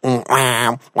pitch.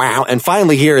 And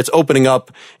finally here it's opening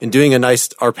up and doing a nice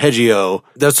arpeggio.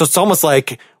 So it's almost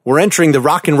like we're entering the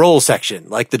rock and roll section.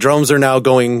 Like the drums are now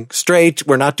going straight.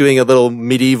 We're not doing a little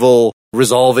medieval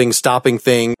resolving, stopping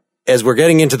thing. As we're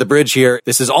getting into the bridge here,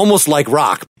 this is almost like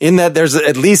rock in that there's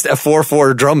at least a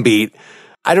 4/4 drum beat.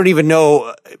 I don't even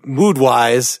know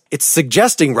mood-wise. It's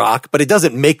suggesting rock, but it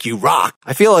doesn't make you rock.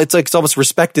 I feel it's like it's almost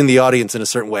respecting the audience in a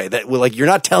certain way that like you're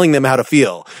not telling them how to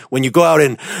feel. When you go out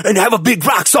and have a big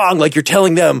rock song, like you're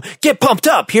telling them, get pumped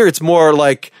up. Here it's more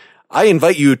like, I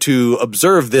invite you to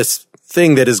observe this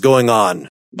thing that is going on.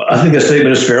 I think that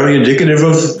statement is fairly indicative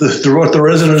of what the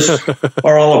residents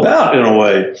are all about in a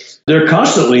way. They're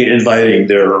constantly inviting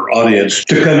their audience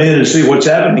to come in and see what's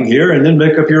happening here and then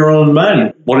make up your own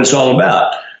mind what it's all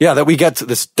about. Yeah, that we get to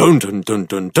this dun dun dun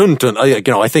dun dun dun.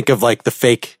 I think of like the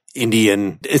fake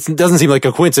Indian. It doesn't seem like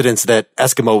a coincidence that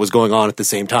Eskimo was going on at the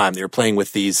same time. They were playing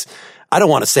with these, I don't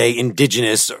want to say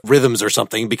indigenous rhythms or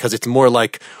something, because it's more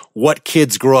like what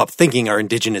kids grow up thinking are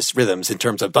indigenous rhythms in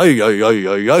terms of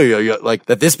like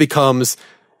that this becomes.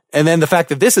 And then the fact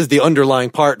that this is the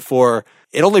underlying part for,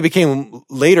 it only became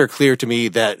later clear to me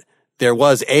that there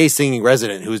was a singing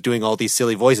resident who was doing all these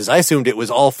silly voices. I assumed it was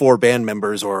all 4 band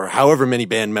members or however many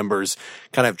band members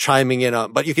kind of chiming in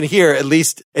on, but you can hear at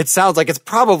least, it sounds like it's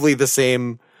probably the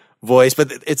same voice,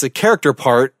 but it's a character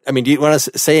part. I mean, do you want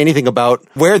to say anything about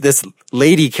where this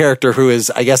lady character who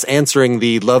is, I guess, answering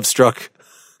the love-struck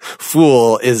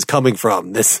fool is coming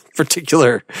from? This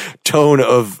particular tone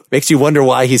of makes you wonder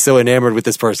why he's so enamored with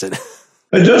this person.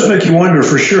 It does make you wonder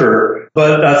for sure,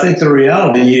 but I think the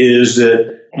reality is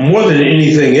that more than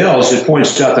anything else, it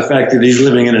points out the fact that he's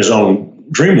living in his own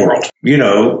dream world. You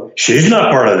know, she's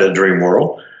not part of that dream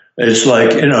world. It's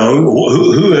like, you know,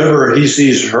 whoever he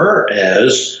sees her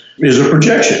as is a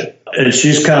projection. And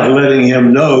she's kind of letting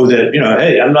him know that, you know,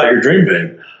 hey, I'm not your dream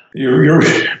babe. You're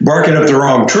barking up the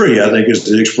wrong tree, I think is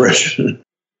the expression.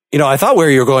 You know, I thought where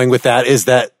you're going with that is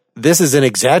that this is an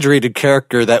exaggerated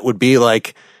character that would be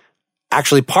like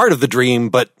actually part of the dream,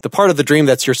 but the part of the dream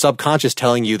that's your subconscious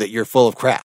telling you that you're full of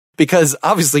crap. Because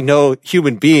obviously no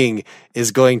human being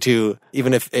is going to,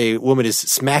 even if a woman is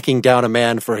smacking down a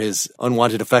man for his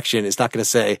unwanted affection, is not going to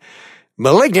say,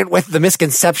 malignant with the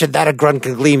misconception that a grunt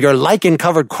can gleam, your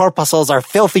lichen-covered corpuscles are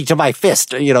filthy to my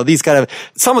fist. You know, these kind of,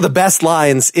 some of the best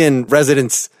lines in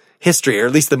Resident's history, or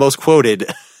at least the most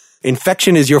quoted.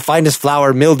 Infection is your finest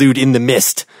flower mildewed in the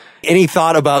mist. Any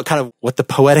thought about kind of what the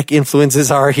poetic influences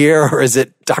are here, or is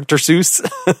it Dr. Seuss?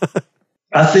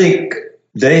 I think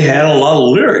they had a lot of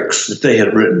lyrics that they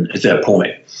had written at that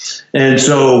point. And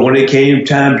so when it came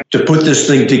time to put this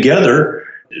thing together,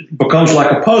 it becomes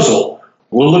like a puzzle.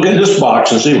 We'll look in this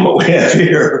box and see what we have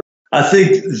here. I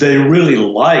think they really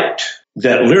liked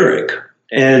that lyric.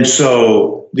 And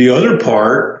so the other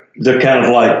part, the kind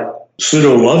of like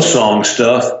pseudo love song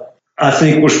stuff, I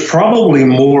think was probably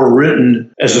more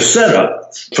written as a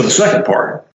setup for the second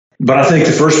part. But I think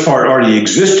the first part already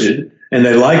existed and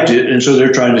they liked it. And so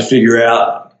they're trying to figure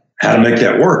out how to make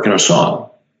that work in a song.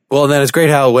 Well, and then it's great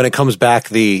how when it comes back,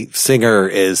 the singer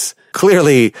is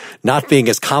clearly not being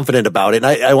as confident about it. And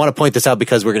I want to point this out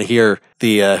because we're going to hear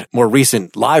the more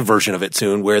recent live version of it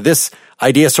soon, where this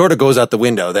idea sort of goes out the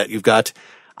window, that you've got,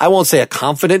 I won't say a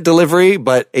confident delivery,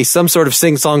 but some sort of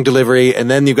sing-song delivery. And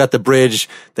then you've got the bridge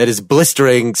that is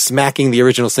blistering, smacking the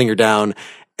original singer down.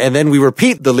 And then we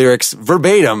repeat the lyrics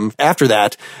verbatim after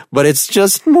that, but it's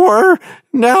just more,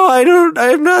 now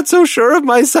I'm not so sure of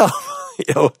myself.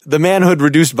 You know, the manhood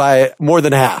reduced by more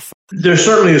than half. There's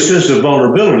certainly a sense of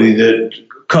vulnerability that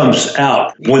comes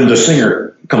out when the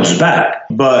singer comes back.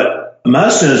 But my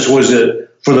sense was that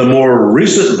for the more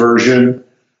recent version,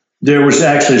 there was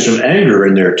actually some anger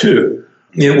in there too.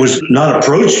 It was not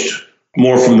approached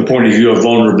more from the point of view of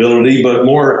vulnerability, but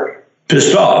more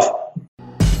pissed off.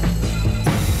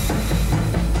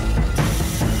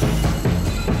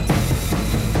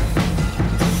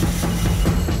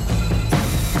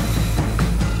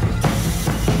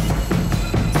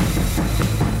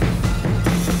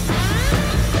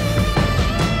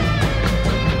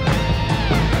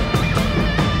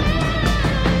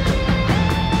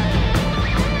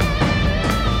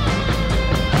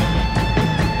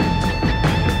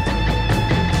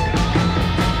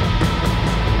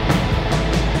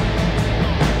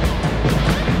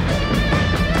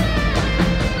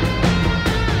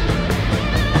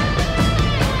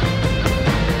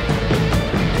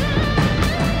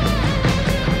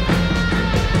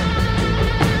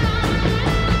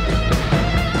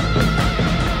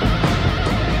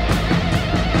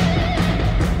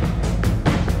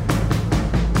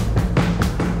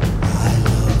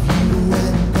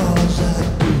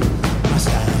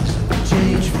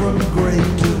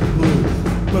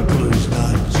 But blue's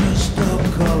not just a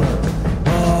color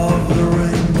of the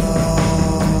rainbow.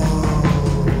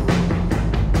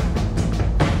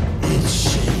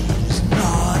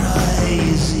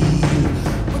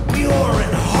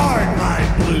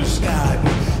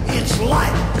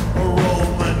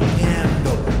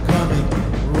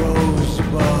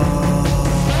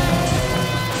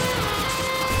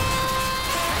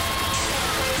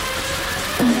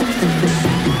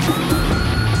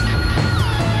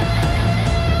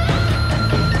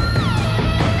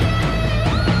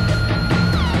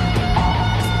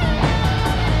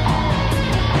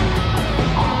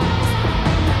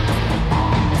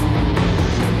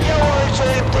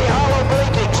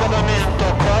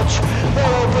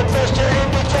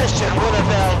 affection with a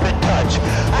velvet touch.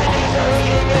 An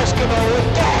eater-eating Eskimo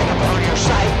with gag upon your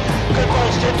sight could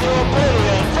burst into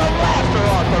oblivion from laughter,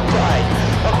 awkward pride.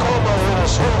 A coma with a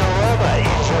sweet aroma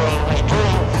is your only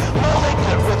dream.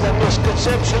 Malignant with a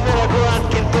misconception that a grunt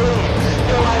can gleam.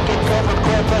 You're like a covered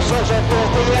corpuscles as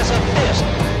filthy as a fist.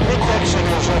 Infection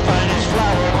is your finest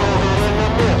flower rooted in the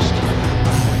mist.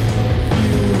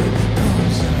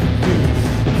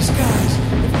 The skies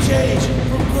have changed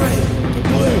from gray to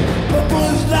blue, but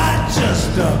blue's not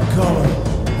just a color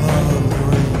of the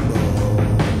rainbow.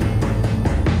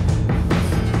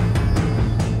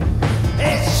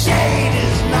 Its shade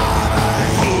is not a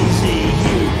hazy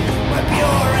hue, but pure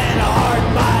and hard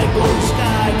by blue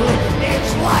sky blue.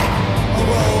 It's like a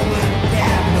Roman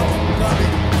candle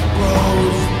coming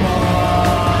rosebud.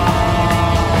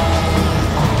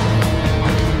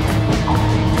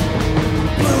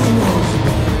 Blue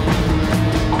rosebud.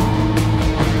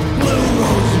 Blue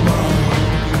rosebud.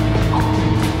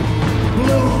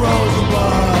 Blue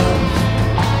rosebud.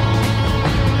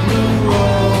 Blue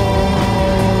rose.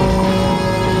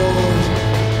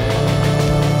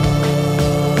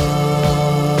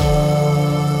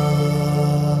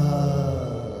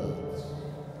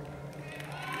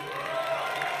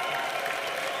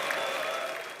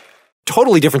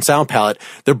 Totally different sound palette.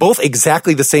 They're both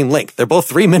exactly the same length. They're both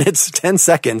 3 minutes, 10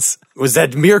 seconds. Was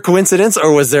that mere coincidence,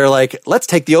 or was there like, let's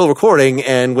take the old recording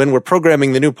and when we're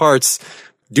programming the new parts,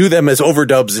 do them as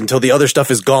overdubs until the other stuff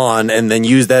is gone and then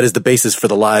use that as the basis for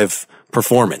the live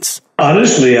performance?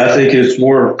 Honestly, I think it's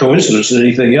more coincidence than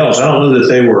anything else. I don't know that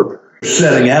they were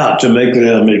setting out to make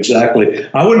them exactly.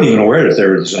 I wasn't even aware that they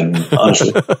were the same,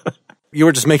 honestly. You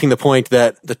were just making the point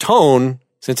that the tone,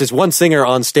 since it's one singer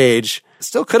on stage,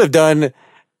 still could have done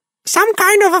some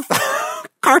kind of a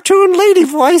cartoon lady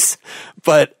voice,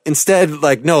 but instead,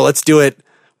 like, no, let's do it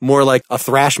more like a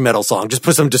thrash metal song. Just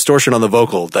put some distortion on the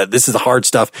vocal, that this is the hard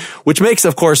stuff, which makes,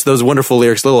 of course, those wonderful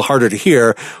lyrics a little harder to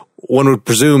hear. One would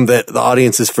presume that the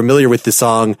audience is familiar with the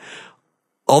song.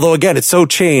 Although, again, it's so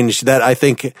changed that I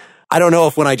think, I don't know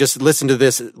if when I just listened to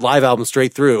this live album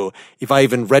straight through, if I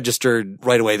even registered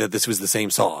right away that this was the same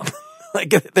song.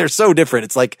 Like, they're so different.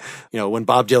 It's like, you know, when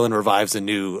Bob Dylan revives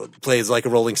plays like a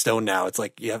Rolling Stone now, it's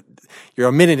like you're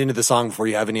a minute into the song before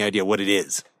you have any idea what it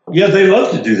is. Yeah, they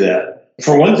love to do that.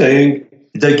 For one thing,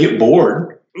 they get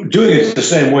bored doing it the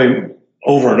same way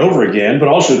over and over again, but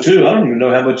also, too, I don't even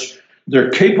know how much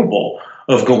they're capable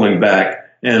of going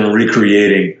back and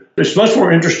recreating. It's much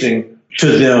more interesting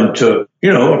to them to,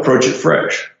 approach it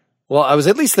fresh. Well, I was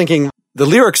at least thinking the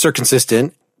lyrics are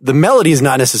consistent. The melody is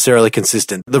not necessarily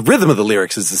consistent. The rhythm of the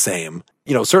lyrics is the same.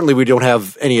 Certainly we don't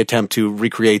have any attempt to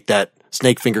recreate that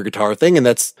snake finger guitar thing. And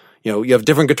that's, you have a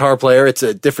different guitar player. It's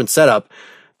a different setup.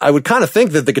 I would kind of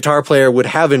think that the guitar player would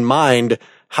have in mind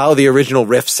how the original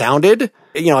riff sounded.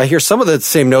 I hear some of the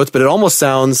same notes, but it almost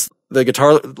sounds, the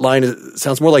guitar line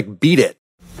sounds more like Beat It.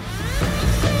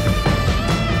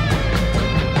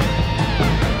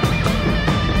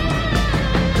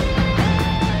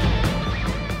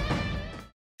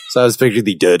 So I was picturing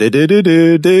the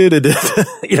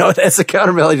da-da-da-da-da-da-da-da. That's a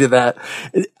counter melody to that.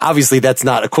 Obviously, that's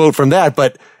not a quote from that,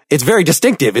 but it's very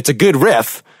distinctive. It's a good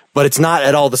riff, but it's not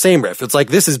at all the same riff. It's like,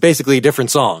 this is basically a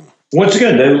different song. Once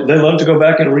again, they love to go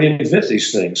back and reinvent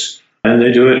these things, and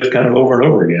they do it kind of over and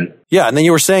over again. Yeah, and then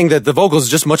you were saying that the vocals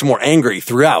are just much more angry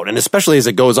throughout, and especially as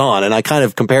it goes on. And I kind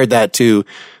of compared that to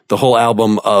the whole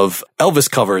album of Elvis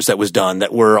covers that was done,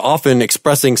 that were often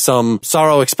expressing some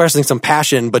sorrow, expressing some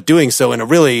passion, but doing so in a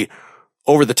really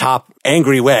over-the-top,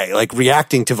 angry way, like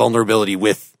reacting to vulnerability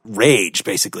with rage,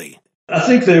 basically. I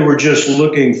think they were just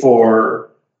looking for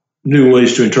new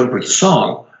ways to interpret the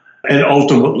song. And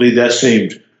ultimately, that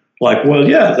seemed like, well,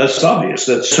 yeah, that's obvious.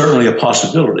 That's certainly a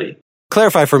possibility.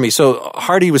 Clarify for me. So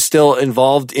Hardy was still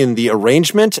involved in the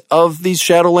arrangement of these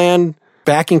Shadowland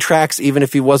backing tracks, even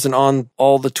if he wasn't on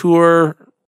all the tour?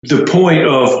 The point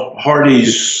of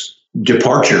Hardy's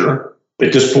departure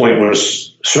at this point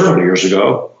was several years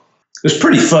ago. It was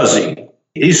pretty fuzzy.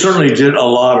 He certainly did a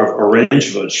lot of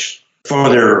arrangements for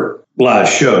their live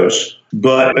shows.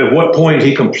 But at what point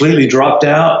he completely dropped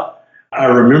out, I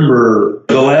remember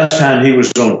the last time he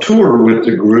was on tour with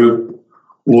the group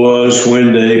was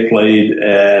when they played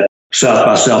at South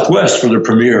by Southwest for the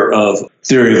premiere of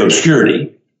Theory of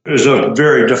Obscurity. It was a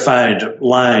very defined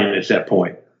line at that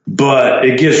point. But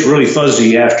it gets really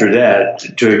fuzzy after that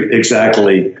to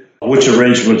exactly which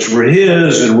arrangements were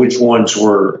his and which ones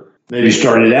were maybe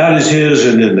started out as his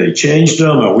and then they changed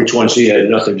them, or which ones he had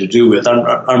nothing to do with.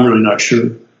 I'm really not sure.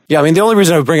 Yeah, I mean, the only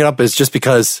reason I would bring it up is just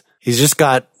because he's just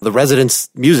got the Residents'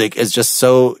 music is just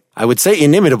so, I would say,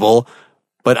 inimitable.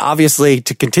 But obviously,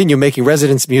 to continue making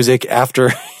Residents music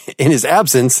after in his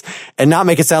absence and not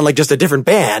make it sound like just a different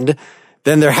band,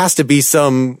 then there has to be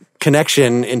some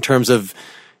connection in terms of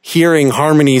hearing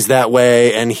harmonies that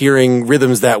way and hearing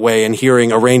rhythms that way and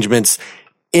hearing arrangements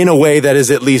in a way that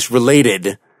is at least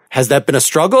related. Has that been a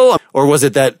struggle? Or was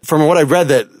it that, from what I read,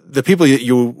 that the people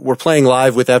you were playing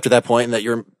live with after that point and that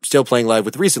you're still playing live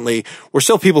with recently were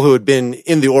still people who had been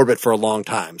in the orbit for a long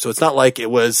time? So it's not like it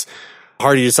was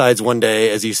Hardy decides one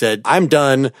day, as you said, I'm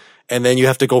done, and then you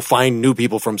have to go find new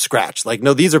people from scratch. Like,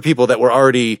 no, these are people that were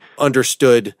already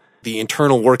understood the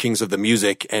internal workings of the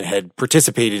music and had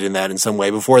participated in that in some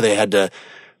way before they had to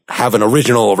have an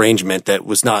original arrangement that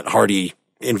was not Hardy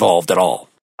involved at all.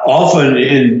 Often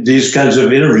in these kinds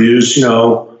of interviews,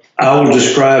 I will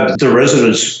describe the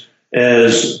Residents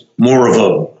as more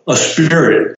of a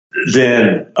spirit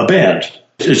than a band.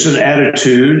 It's an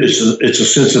attitude, it's a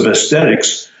sense of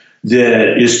aesthetics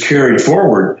that is carried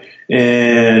forward,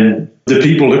 and the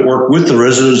people that work with the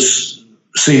Residents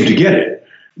seem to get it.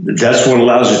 That's what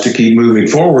allows it to keep moving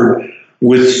forward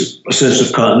with a sense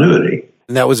of continuity.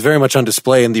 And that was very much on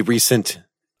display in the recent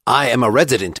I Am a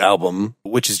Resident album,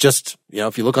 which is just,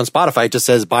 if you look on Spotify, it just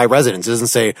says by Residents. It doesn't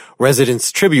say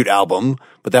Residents tribute album,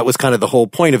 but that was kind of the whole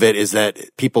point of it, is that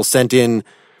people sent in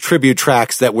tribute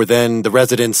tracks that were then the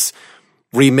Residents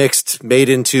remixed, made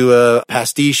into a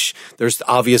pastiche. There's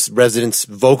obvious Residents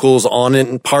vocals on it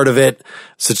and part of it.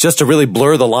 So it's just to really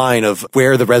blur the line of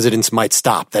where the Residents might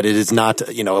stop, that it is not,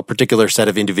 a particular set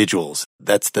of individuals.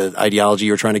 That's the ideology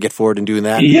you're trying to get forward in doing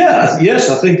that? Yes,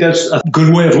 I think that's a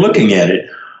good way of looking at it.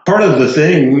 Part of the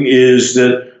thing is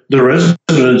that the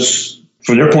Residents,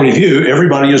 from their point of view,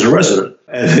 everybody is a resident.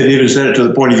 And they even said it to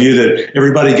the point of view that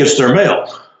everybody gets their mail.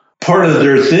 Part of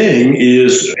their thing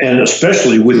is, and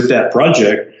especially with that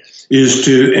project, is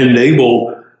to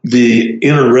enable the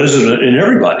inner resident in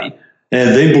everybody.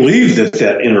 And they believe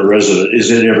that inner resident is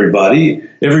in everybody.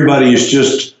 Everybody is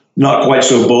just not quite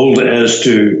so bold as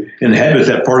to inhabit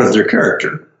that part of their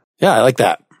character. Yeah, I like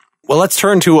that. Well, let's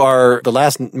turn to the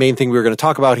last main thing we were going to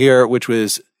talk about here, which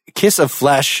was Kiss of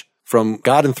Flesh from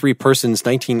God in Three Persons,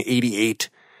 1988.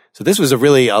 So this was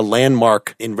really a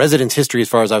landmark in Residents history as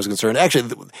far as I was concerned.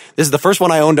 Actually, this is the first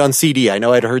one I owned on CD. I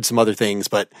know I'd heard some other things,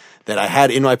 but that I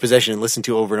had in my possession and listened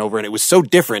to over and over. And it was so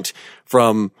different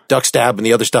from Duck Stab and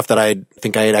the other stuff that I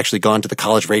think I had actually gone to the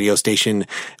college radio station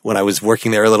when I was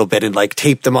working there a little bit and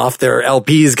taped them off their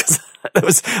LPs, because it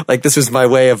was this was my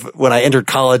way of, when I entered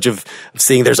college, of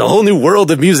seeing there's a whole new world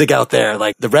of music out there.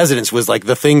 Like the Residents was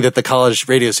the thing that the college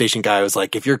radio station guy was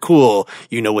like, if you're cool,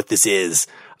 you know what this is.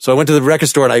 So I went to the record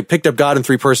store and I picked up God in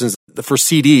Three Persons, the first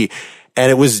CD, and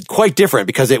it was quite different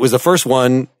because it was the first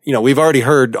one, we've already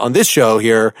heard on this show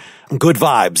here, Good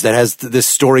Vibes, that has this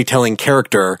storytelling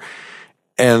character.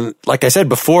 And like I said,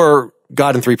 before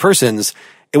God in Three Persons,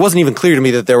 it wasn't even clear to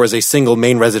me that there was a single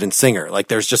main resident singer.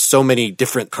 There's just so many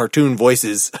different cartoon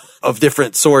voices of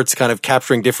different sorts kind of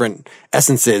capturing different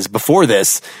essences before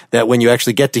this, that when you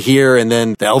actually get to hear, and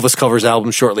then the Elvis covers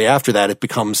album shortly after that, it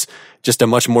becomes just a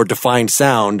much more defined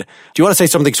sound. Do you want to say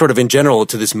something sort of in general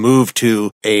to this move to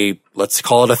let's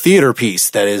call it a theater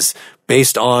piece that is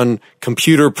based on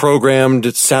computer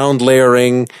programmed sound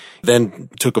layering, then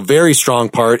took a very strong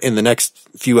part in the next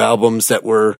few albums that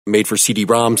were made for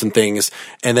CD-ROMs and things,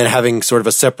 and then having sort of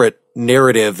a separate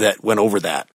narrative that went over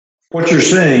that? What you're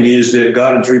saying is that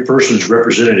God in Three Persons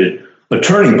represented a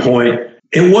turning point.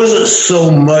 It wasn't so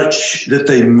much that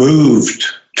they moved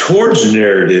towards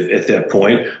narrative at that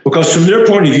point, because from their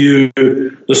point of view,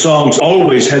 the songs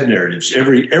always had narratives.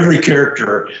 Every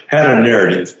character had a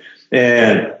narrative.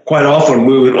 And quite often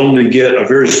we would only get a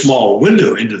very small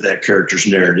window into that character's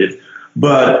narrative.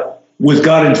 But with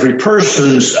God in Three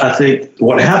Persons, I think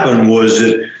what happened was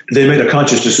that they made a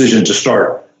conscious decision to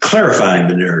start clarifying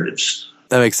the narratives.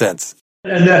 That makes sense.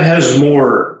 And that has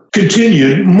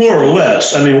continued more or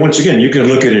less. I mean, once again, you can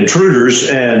look at Intruders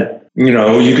and,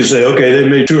 you can say, okay, they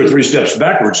made 2 or 3 steps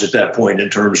backwards at that point in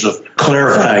terms of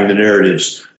clarifying the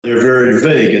narratives. They're very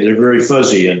vague and they're very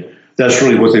fuzzy, and that's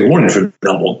really what they wanted from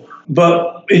Dumble.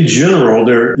 But in general,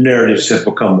 their narratives have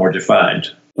become more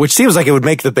defined. Which seems like it would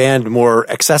make the band more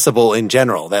accessible in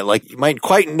general, that you might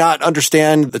quite not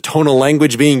understand the tonal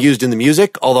language being used in the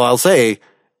music. Although I'll say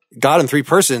God in Three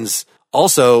Persons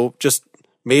also just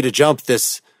made a jump.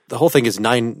 The whole thing is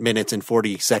 9 minutes and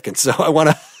 40 seconds. So I want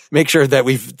to make sure that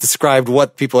we've described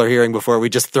what people are hearing before we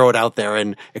just throw it out there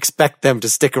and expect them to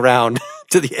stick around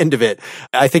to the end of it.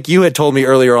 I think you had told me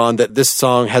earlier on that this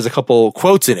song has a couple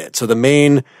quotes in it. So the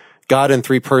main God in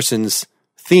Three Persons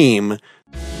theme.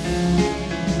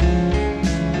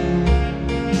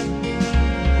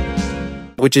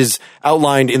 which is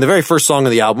outlined in the very first song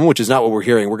of the album, which is not what we're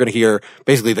hearing. We're going to hear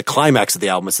basically the climax of the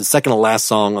album. It's the second to last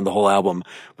song on the whole album,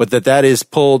 but that is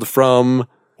pulled from,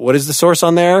 what is the source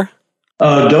on there?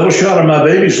 Double Shot of My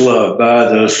Baby's Love by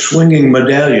the Swinging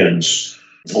Medallions,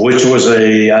 which was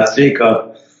I think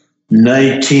a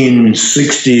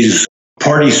 1960s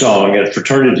party song at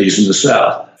fraternities in the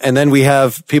South. And then we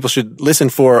have, people should listen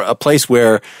for a place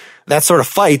where that sort of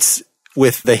fights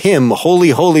with the hymn, Holy,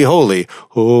 Holy, Holy,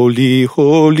 Holy,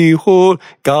 Holy, Holy,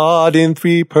 God in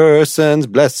three persons,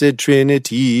 Blessed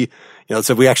Trinity.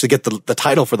 So we actually get the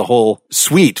title for the whole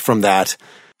suite from that.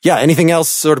 Yeah, anything else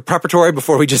sort of preparatory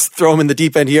before we just throw them in the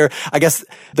deep end here? I guess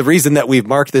the reason that we've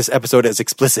marked this episode as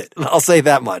explicit, I'll say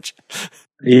that much.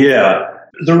 Yeah.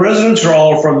 The residents are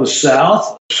all from the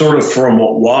South, sort of from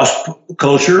WASP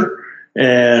culture,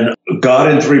 and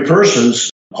God in three persons,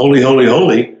 Holy, Holy,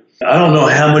 Holy. I don't know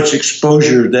how much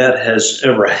exposure that has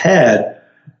ever had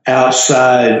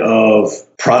outside of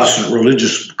Protestant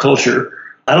religious culture.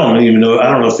 I don't even know. I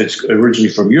don't know if it's originally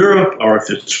from Europe or if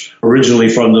it's originally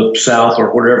from the South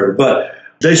or whatever, but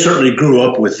they certainly grew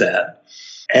up with that.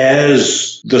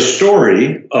 As the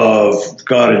story of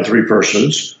God in three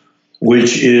persons,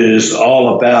 which is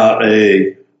all about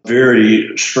a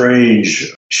very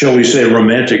strange, shall we say,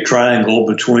 romantic triangle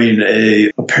between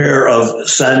a pair of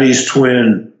Siamese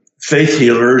twin faith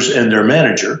healers and their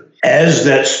manager. As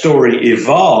that story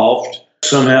evolved,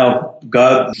 somehow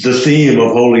God, the theme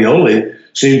of Holy, Holy,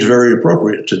 seemed very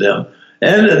appropriate to them.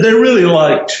 And they really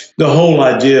liked the whole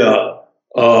idea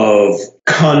of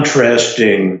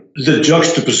contrasting the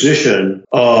juxtaposition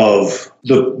of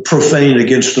the profane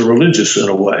against the religious in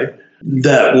a way.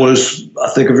 That was, I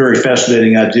think, a very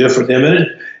fascinating idea for them. And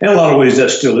in a lot of ways, that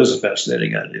still is a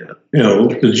fascinating idea.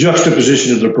 The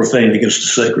juxtaposition of the profane against the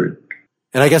sacred.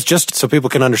 And I guess just so people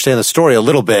can understand the story a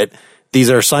little bit, these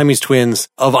are Siamese twins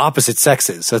of opposite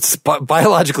sexes. So it's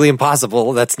biologically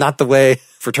impossible. That's not the way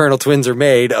fraternal twins are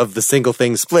made, of the single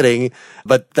thing splitting.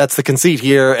 But that's the conceit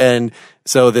here. And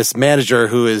so this manager,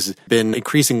 who has been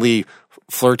increasingly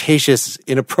flirtatious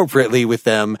inappropriately with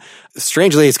them,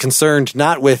 strangely is concerned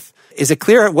not with, is it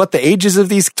clear what the ages of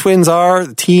these twins are?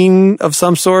 Teen of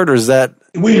some sort, or is that?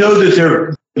 We know that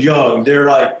they're young. They're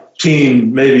like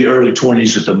teen, maybe early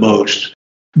 20s at the most.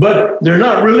 But they're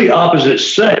not really opposite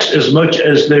sex as much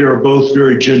as they are both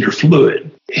very gender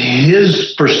fluid.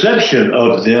 His perception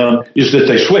of them is that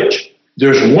they switch.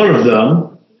 There's one of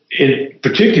them in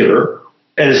particular,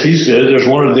 as he said, there's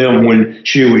one of them when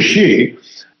she was she,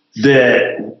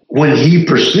 that when he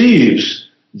perceives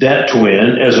that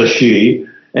twin as a she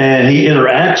and he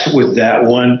interacts with that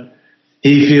one,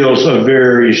 he feels a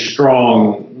very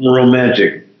strong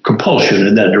romantic compulsion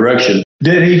in that direction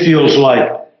that he feels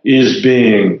like is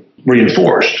being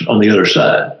reinforced on the other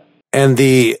side. And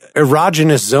the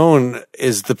erogenous zone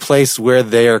is the place where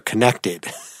they are connected.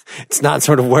 It's not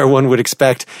sort of where one would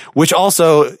expect, which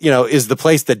also, is the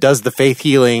place that does the faith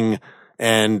healing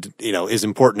and, is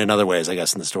important in other ways, I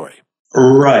guess, in the story.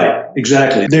 Right,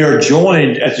 exactly. They are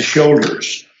joined at the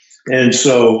shoulders. And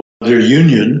so their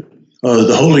union,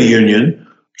 the Holy Union,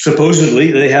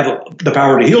 supposedly they have the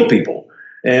power to heal people.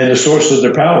 And the source of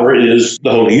their power is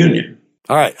the Holy Union.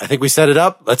 All right, I think we set it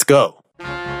up. Let's go.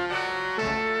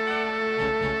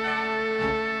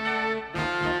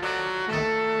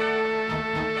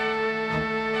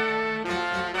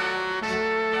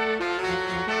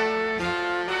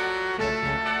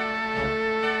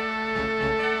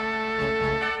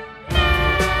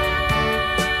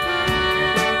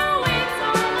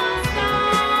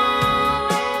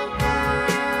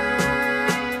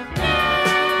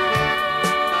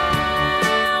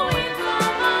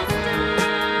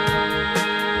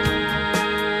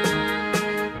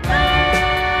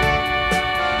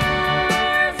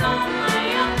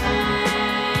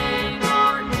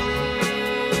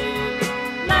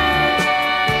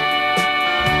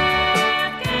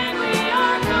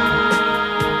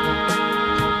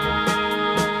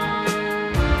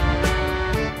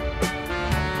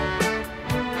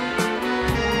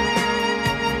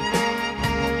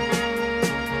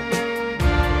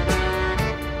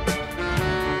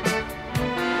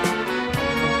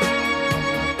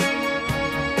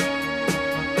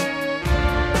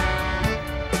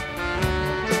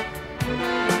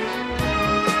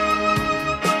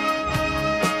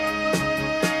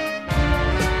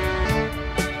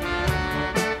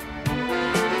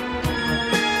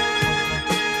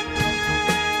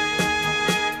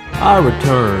 I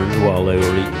returned while they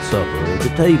were eating supper at the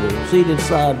table, seated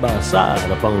side by side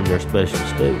upon their special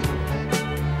stool.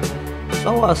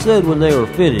 So I said when they were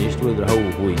finished with their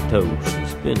whole wheat toast and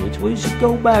spinach, we should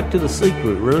go back to the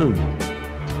secret room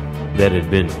that had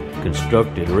been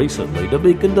constructed recently to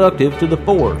be conductive to the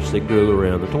force that grew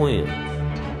around the twins.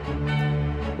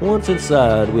 Once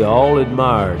inside, we all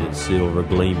admired its silver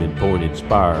gleaming pointed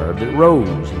spire that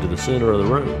rose into the center of the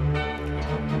room.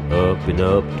 Up and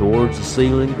up towards the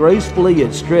ceiling, gracefully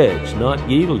it stretched, not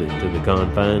yielded to the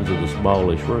confines of the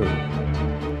smallish room.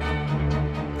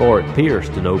 For it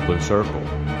pierced an open circle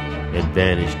and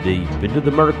vanished deep into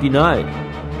the murky night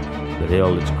that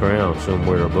held its crown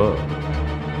somewhere above.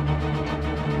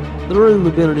 The room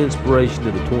had been an inspiration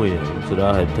to the twins that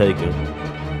I had taken,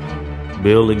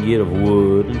 building it of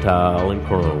wood and tile and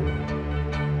chrome,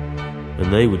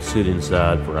 and they would sit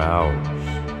inside for hours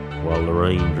while the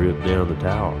rain dripped down the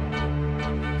tower,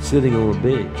 sitting on a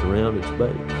bench around its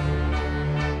base.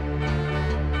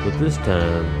 But this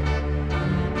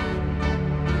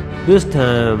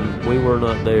time we were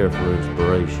not there for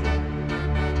inspiration,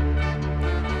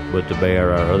 but to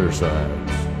bear our other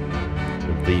sides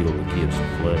and feel the kiss of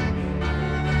flesh.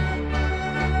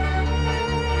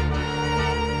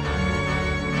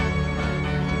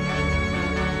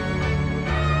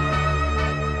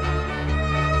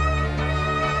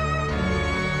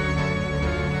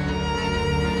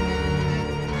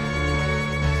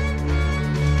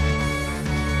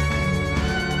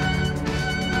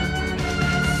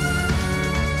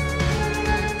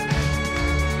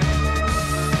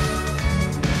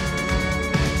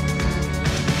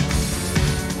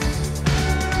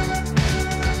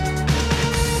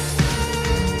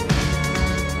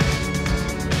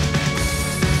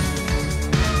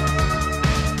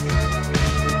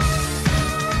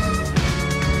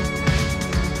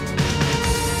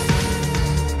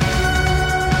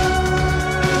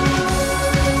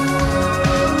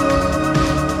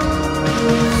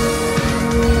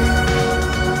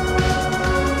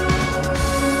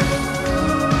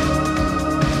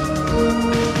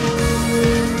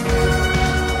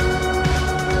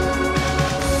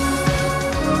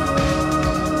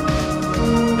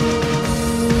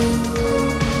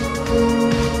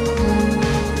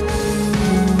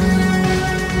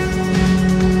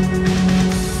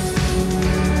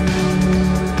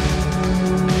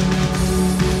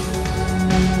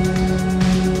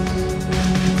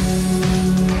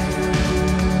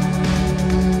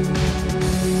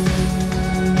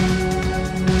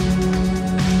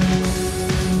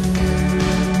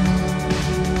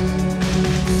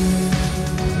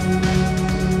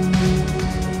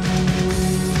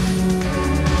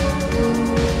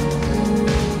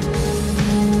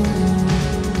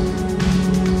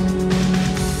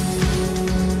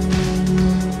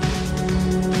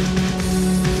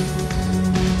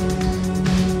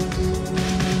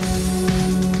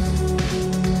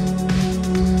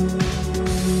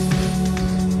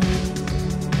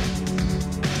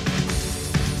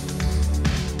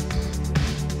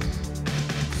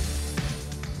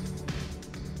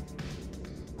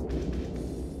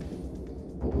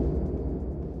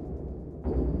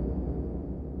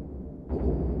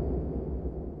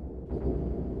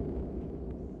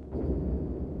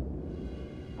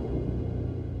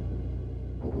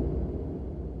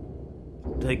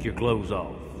 Take your clothes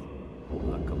off,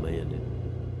 I commanded,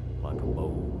 like a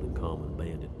bold and common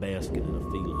bandit basking in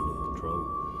a feeling of control.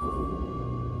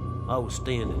 I was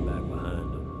standing back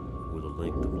behind them with a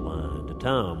length of line to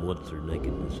time once their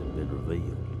nakedness had been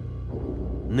revealed.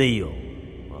 Kneel,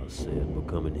 I said,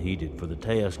 becoming heated, for the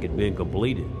task had been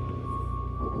completed,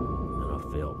 and I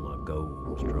felt my goal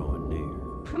was drawing near.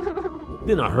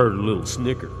 Then I heard a little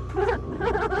snicker.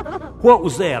 What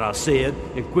was that? I said,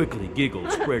 and quickly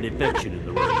giggled, spread infection in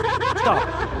the room.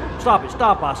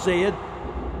 Stop, I said.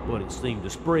 But it seemed to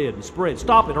spread and spread.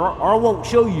 Stop it, or I won't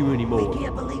show you anymore. We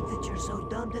can't believe that you're so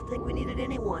dumb to think we needed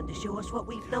anyone to show us what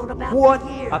we've known about What?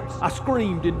 for years. I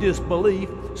screamed in disbelief,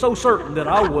 so certain that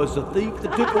I was the thief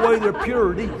that took away their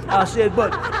purity. I said,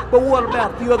 but what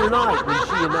about the other night when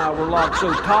she and I were locked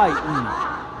so tight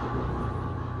and...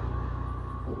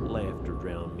 Laughter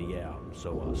drowned me out,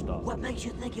 so I stopped. What makes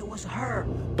you think it was her?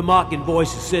 The mocking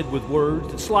voices said with words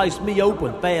that sliced me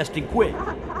open fast and quick.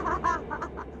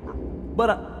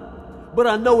 But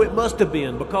I know it must have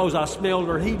been because I smelled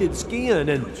her heated skin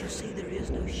and... Don't you see there is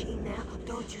no she now?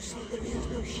 Don't you see there is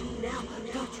no she now?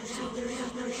 Don't you see there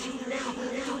is no she now?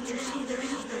 Don't you see there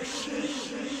is no she?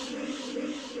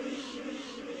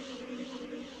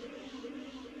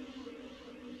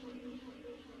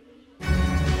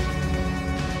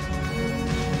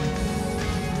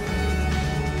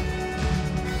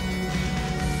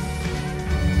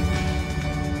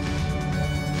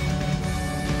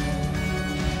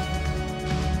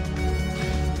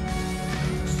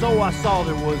 So I saw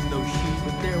there was no she,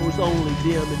 but there was only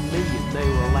them and me, and they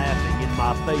were laughing, and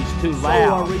my face too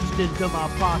loud. So I reached into my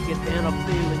pocket and a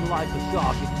feeling like a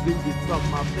shock exuded from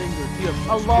my fingertips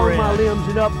along my limbs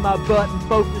and up my butt and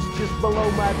focused just below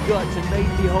my guts and made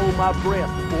me hold my breath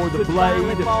before the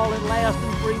blade fall at last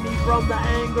and free me from the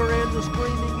anger and the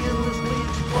screaming endlessly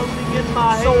exploding in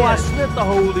my head. So I slit the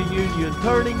Holy Union,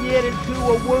 turning it into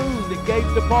a wound that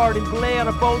gaped apart and bled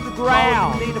upon the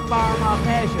ground. Causing me to fire my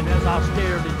passion as I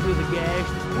stared into the gash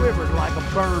that quivered like a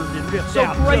burned and ripped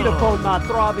out gun. So great upon my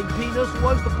throbbing penis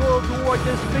was the pull toward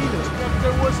this Venus that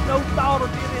there was no thought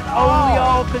of it at all. Only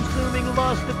all-consuming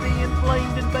lust to be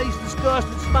inflamed in base disgust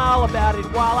and smile about it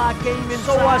while I came inside.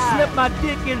 So I slipped my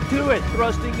dick into it,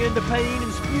 thrusting into pain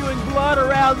and spewing blood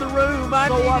around the room. I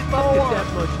fucked it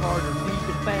that much harder.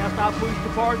 Fast, I pushed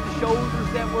apart the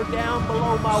shoulders that were down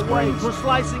below my waist, were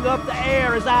slicing up the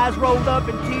air as eyes rolled up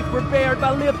and teeth were bared, my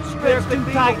lips stretched too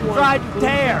tight and tried to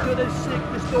tear to the sick,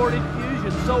 distorted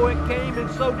fusion. So it came and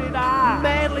so did I.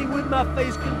 Madly with my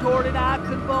face contorted, I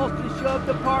convulsed and shoved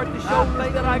apart the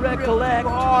shoulders that I recollect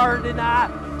hard, and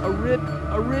a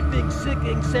ripping,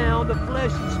 sicking sound of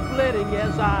flesh splitting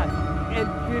as I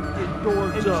drifted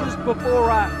towards and just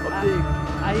before I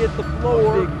hit the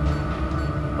floor.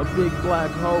 A big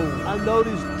black hole. I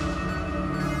noticed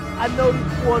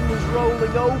one was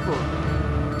rolling over,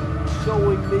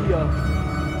 showing me a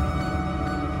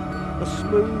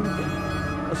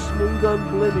smooth,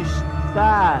 unblemished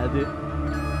thigh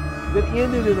that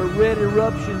ended in a red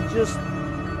eruption just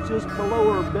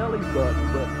below her belly button.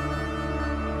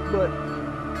 But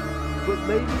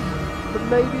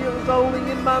maybe it was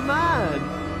only in my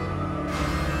mind.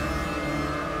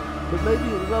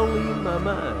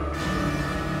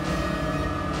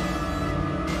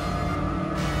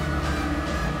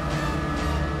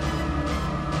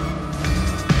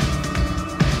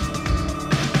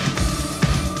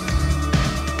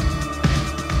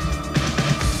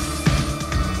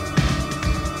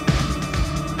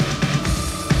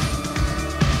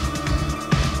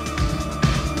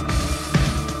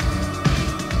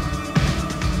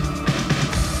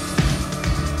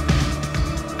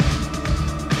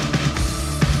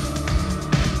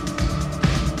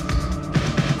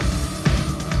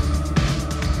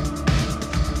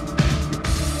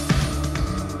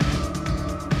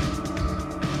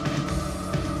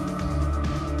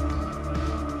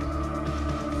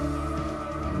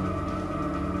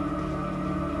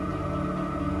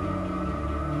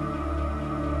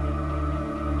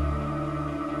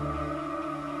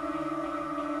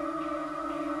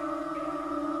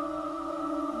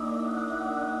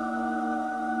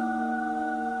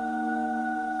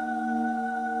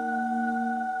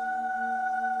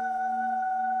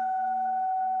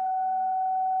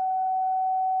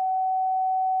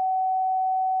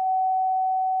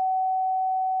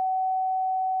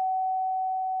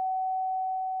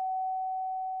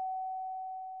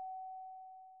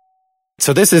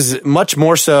 So this is much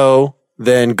more so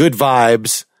than Good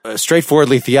Vibes, a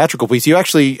straightforwardly theatrical piece. You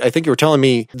actually, I think you were telling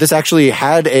me, this actually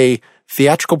had a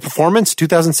theatrical performance,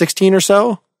 2016 or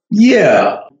so?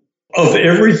 Yeah. Of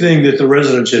everything that the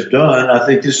Residents have done, I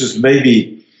think this is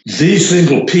maybe the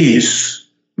single piece,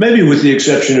 maybe with the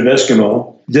exception of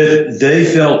Eskimo, that they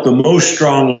felt the most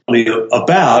strongly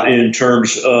about in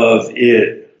terms of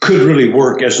it could really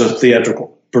work as a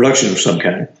theatrical production of some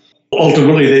kind.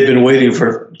 Ultimately, they've been waiting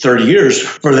for 30 years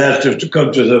for that to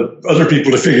come to the other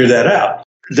people to figure that out.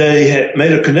 They had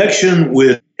made a connection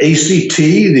with ACT,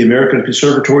 the American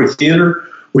Conservatory Theater,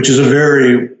 which is a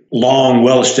very long,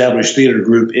 well-established theater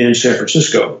group in San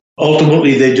Francisco.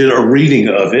 Ultimately, they did a reading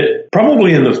of it,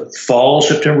 probably in the fall,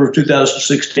 September of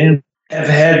 2016, have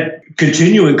had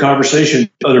continuing conversation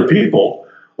with other people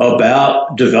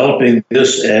about developing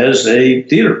this as a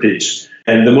theater piece.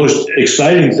 And the most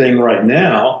exciting thing right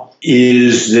now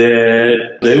is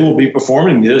that they will be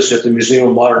performing this at the Museum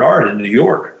of Modern Art in New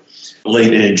York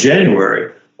late in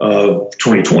January of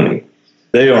 2020.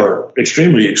 They are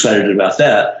extremely excited about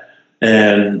that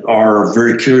and are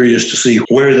very curious to see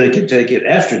where they can take it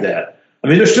after that. I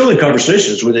mean, they're still in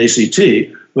conversations with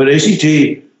ACT, but ACT,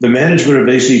 the management of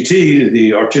ACT,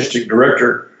 the artistic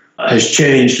director, has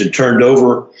changed and turned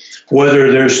over.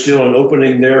 Whether there's still an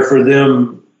opening there for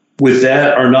them with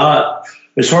that or not,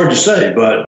 it's hard to say,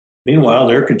 but meanwhile,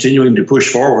 they're continuing to push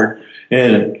forward,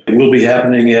 and it will be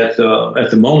happening at the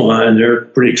MoMA, and they're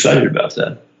pretty excited about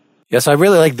that. Yes, I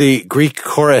really like the Greek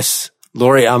chorus,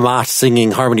 Laurie Amat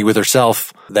singing harmony with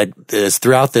herself, that is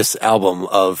throughout this album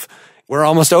of, we're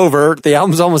almost over, the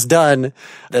album's almost done,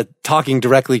 that talking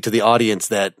directly to the audience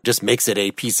that just makes it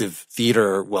a piece of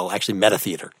theater, well, actually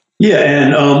meta-theater. Yeah,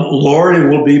 and Laurie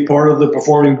will be part of the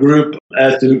performing group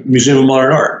at the Museum of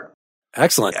Modern Art.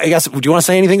 Excellent. I guess, do you want to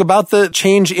say anything about the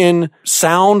change in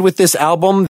sound with this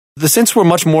album? The synths were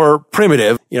much more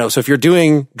primitive, so if you're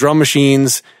doing drum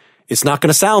machines, it's not going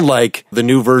to sound like the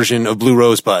new version of Blue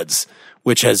Rosebuds,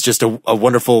 which has just a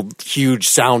wonderful, huge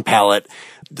sound palette.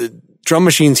 The drum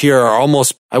machines here are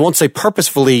almost, I won't say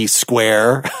purposefully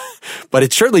square, but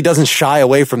it certainly doesn't shy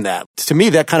away from that. To me,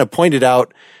 that kind of pointed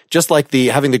out, just like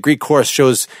having the Greek chorus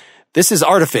shows, this is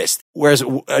artifice, whereas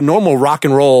a normal rock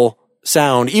and roll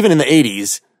sound, even in the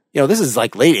 80s, this is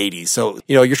like late 80s. So,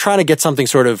 you're trying to get something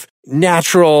sort of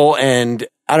natural and,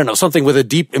 I don't know, something with a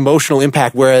deep emotional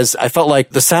impact. Whereas I felt like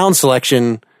the sound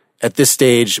selection at this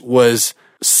stage was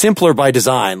simpler by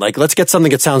design. Like, let's get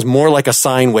something that sounds more like a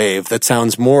sine wave, that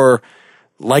sounds more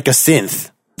like a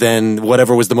synth than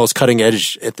whatever was the most cutting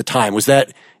edge at the time. Was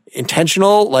that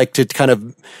intentional, like to kind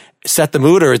of set the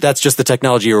mood, or that's just the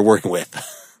technology you were working with?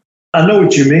 I know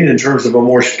what you mean in terms of a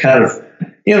more kind of,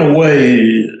 in a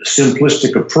way,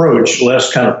 simplistic approach,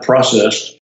 less kind of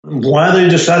processed. Why they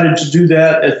decided to do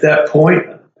that at that point,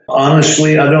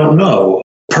 honestly, I don't know.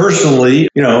 Personally,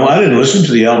 I didn't listen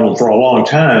to the album for a long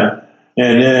time.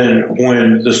 And then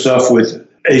when the stuff with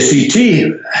ACT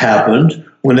happened,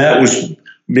 when that was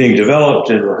being developed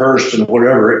and rehearsed and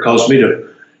whatever, it caused me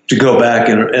to go back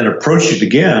and approach it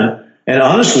again. And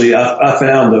honestly, I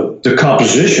found the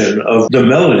composition of the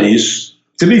melodies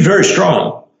to be very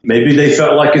strong. Maybe they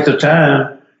felt like at the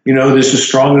time, this is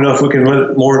strong enough, we can let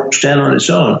it more stand on its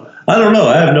own. I don't know.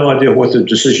 I have no idea what the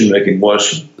decision-making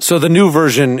was. So the new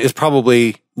version is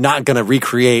probably not going to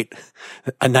recreate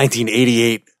a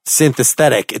 1988 synth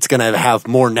aesthetic. It's going to have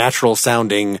more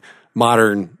natural-sounding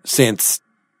modern synths.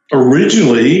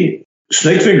 Originally,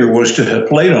 Snakefinger was to have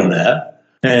played on that.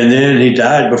 And then he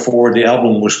died before the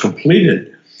album was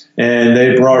completed. And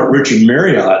they brought Richard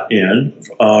Marriott in,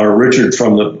 Richard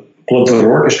from the Clubfoot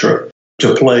Orchestra,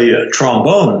 to play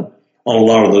trombone on a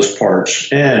lot of those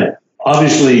parts. And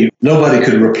obviously, nobody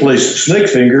could replace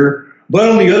Snakefinger. But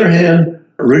on the other hand,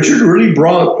 Richard really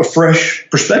brought a fresh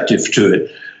perspective to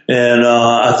it. And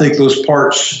I think those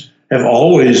parts have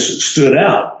always stood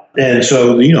out. And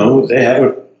so, they have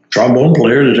a trombone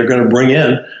player that they're going to bring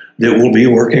in that will be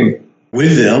working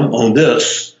with them on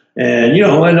this. And,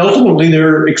 and ultimately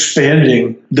they're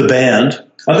expanding the band.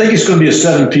 I think it's going to be a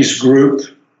 7-piece group,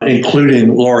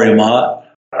 including Laurie Mott.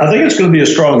 I think it's going to be a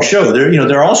strong show.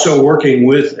 They're also working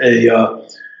with a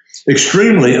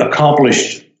extremely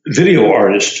accomplished video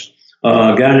artist,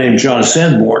 a guy named John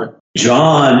Sanborn.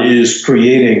 John is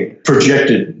creating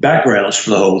projected backgrounds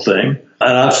for the whole thing.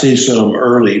 And I've seen some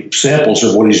early samples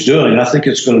of what he's doing. I think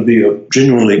it's going to be a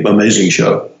genuinely amazing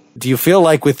show. Do you feel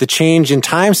like with the change in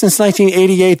time since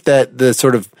 1988 that the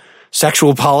sort of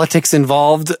sexual politics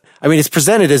involved, I mean, it's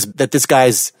presented as that this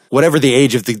guy's, whatever the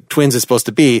age of the twins is supposed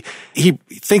to be, he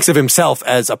thinks of himself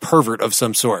as a pervert of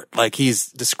some sort. Like he's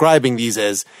describing these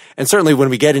as, and certainly when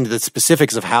we get into the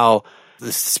specifics of how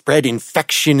the spread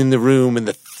infection in the room and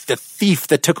the thief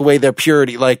that took away their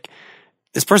purity, like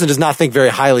this person does not think very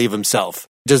highly of himself.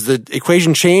 Does the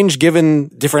equation change given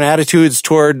different attitudes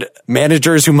toward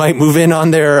managers who might move in on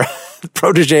their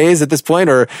proteges at this point?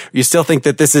 Or you still think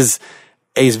that this is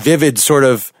a vivid sort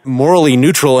of morally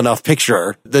neutral enough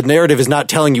picture? The narrative is not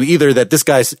telling you either that this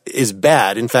guy is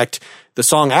bad. In fact, the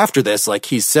song after this, like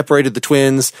he's separated the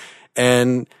twins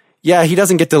and yeah, he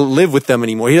doesn't get to live with them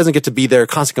anymore. He doesn't get to be their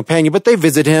constant companion, but they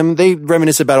visit him. They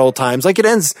reminisce about old times. Like it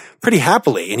ends pretty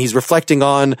happily. And he's reflecting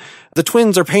on the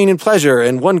twins are pain and pleasure.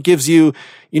 And one gives you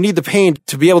need the pain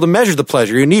to be able to measure the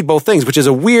pleasure. You need both things, which is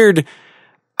a weird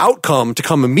outcome to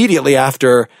come immediately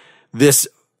after this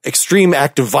extreme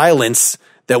act of violence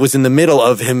that was in the middle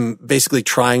of him basically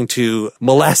trying to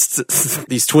molest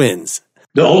these twins.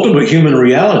 The ultimate human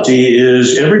reality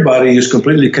is everybody is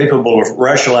completely capable of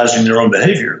rationalizing their own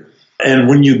behavior. And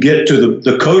when you get to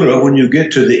the coda, when you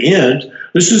get to the end,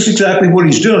 this is exactly what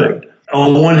he's doing.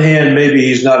 On one hand, maybe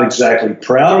he's not exactly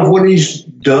proud of what he's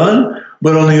done,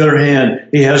 but on the other hand,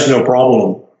 he has no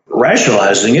problem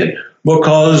rationalizing it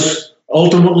because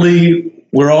ultimately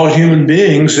we're all human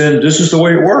beings and this is the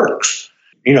way it works.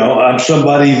 I'm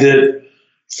somebody that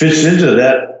fits into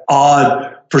that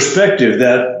odd perspective,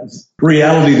 that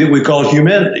reality that we call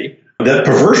humanity, that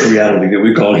perverse reality that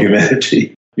we call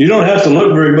humanity. You don't have to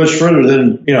look very much further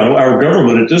than, our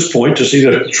government at this point to see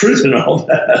the truth in all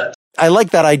that. I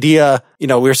like that idea. We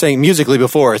were saying musically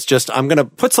before, it's just, I'm going to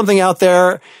put something out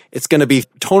there. It's going to be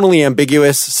tonally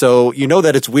ambiguous. So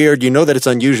that it's weird, that it's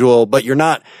unusual, but you're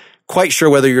not quite sure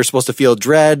whether you're supposed to feel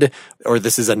dread or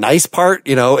this is a nice part.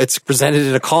 It's presented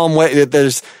in a calm way.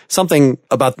 There's something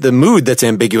about the mood that's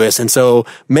ambiguous. And so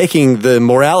making the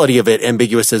morality of it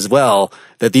ambiguous as well,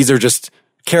 that these are just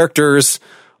characters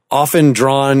often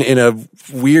drawn in a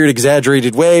weird,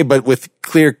 exaggerated way, but with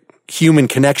clear human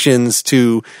connections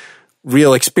to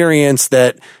real experience.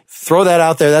 That throw that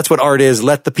out there. That's what art is.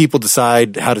 Let the people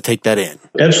decide how to take that in.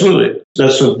 Absolutely.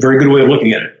 That's a very good way of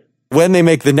looking at it. When they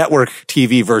make the network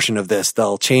TV version of this,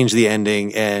 they'll change the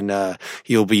ending and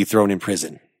he'll be thrown in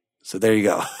prison. So there you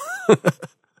go.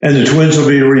 And the twins will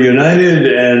be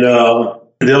reunited, and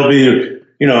they'll be,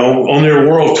 on their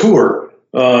world tour,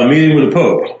 meeting with the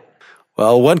Pope.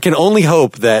 Well, one can only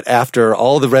hope that after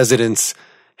all the residents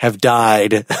have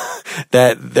died,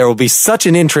 that there will be such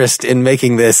an interest in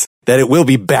making this that it will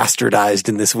be bastardized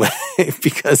in this way,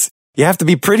 because you have to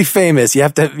be pretty famous. You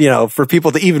have to, for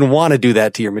people to even want to do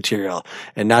that to your material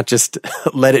and not just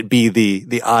let it be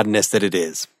the oddness that it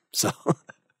is. So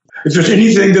if there's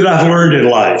anything that I've learned in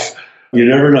life, you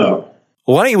never know.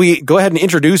 Well, why don't we go ahead and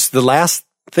introduce the last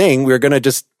thing? We're going to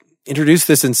just introduce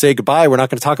this and say goodbye. We're not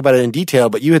going to talk about it in detail,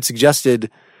 but you had suggested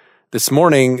this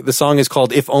morning, the song is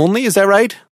called If Only. Is that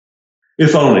right?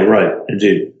 If Only, right,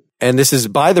 indeed. And this is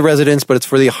by the Residents, but it's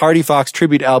for the Hardy Fox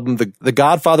tribute album, The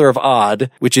Godfather of Odd,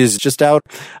 which is just out.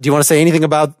 Do you want to say anything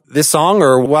about this song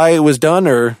or why it was done?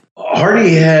 Or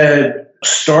Hardy had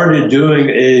started doing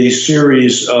a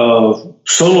series of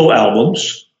solo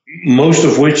albums, most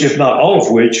of which, if not all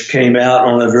of which, came out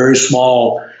on a very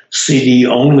small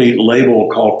CD-only label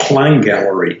called Klein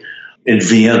Gallery in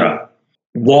Vienna.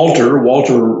 Walter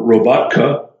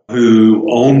Robotka,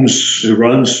 who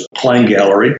runs Klein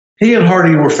Gallery, he and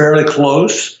Hardy were fairly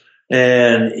close,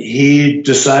 and he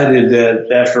decided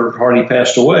that after Hardy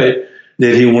passed away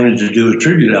that he wanted to do a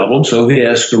tribute album, so he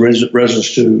asked the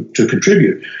residents to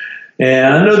contribute.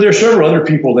 And I know there are several other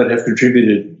people that have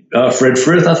contributed. Fred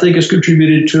Frith, I think, has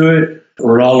contributed to it.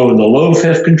 Ronaldo and the Loaf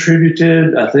have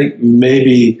contributed. I think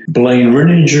maybe Blaine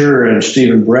Renninger and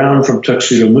Stephen Brown from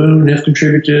Tuxedo Moon have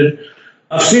contributed.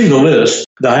 I've seen the list.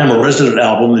 The I Am a Resident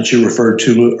album that you referred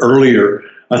to earlier,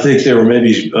 I think there were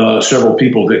maybe several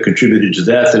people that contributed to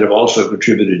that have also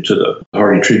contributed to the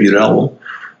Hardy tribute album.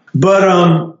 But,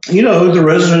 the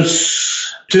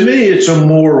Residents, to me, it's a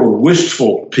more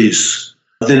wistful piece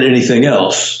than anything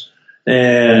else.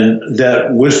 And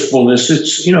that wistfulness,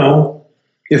 it's,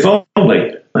 if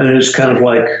only. And it's kind of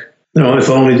like, if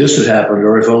only this had happened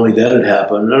or if only that had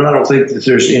happened. And I don't think that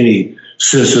there's any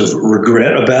sense of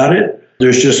regret about it.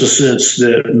 There's just a sense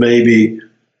that maybe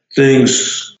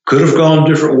things could have gone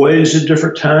different ways at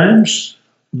different times,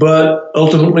 but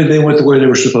ultimately they went the way they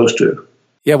were supposed to.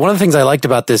 Yeah, one of the things I liked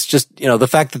about this, just, the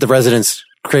fact that the Residents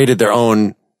created their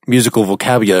own musical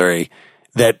vocabulary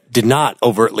that did not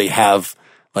overtly have,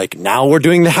 like, now we're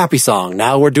doing the happy song,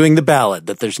 now we're doing the ballad,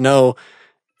 that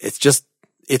it's just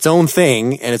its own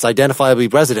thing and it's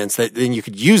identifiably Residents, that then you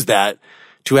could use that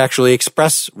to actually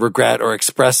express regret or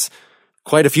express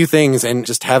quite a few things and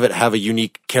just have it have a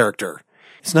unique character.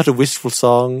 It's not a wistful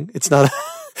song. It's not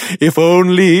if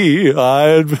only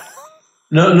I'd...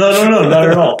 No, not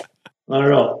at all. Not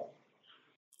at all.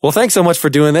 Well, thanks so much for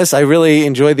doing this. I really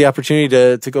enjoyed the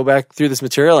opportunity to go back through this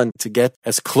material and to get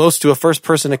as close to a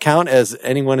first-person account as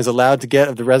anyone is allowed to get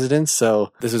of the Residents.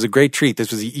 So this was a great treat.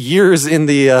 This was years in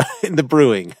the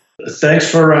brewing. Thanks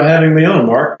for having me on,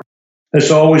 Mark. It's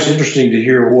always interesting to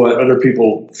hear what other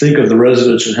people think of the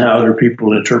Residents and how other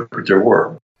people interpret their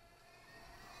work.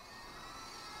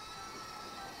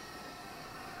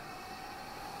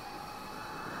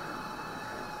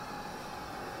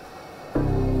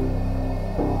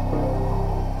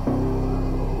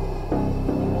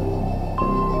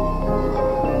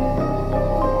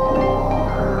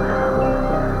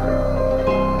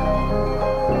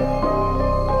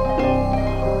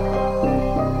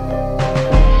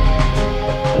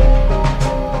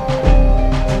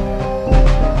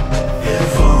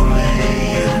 If only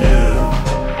you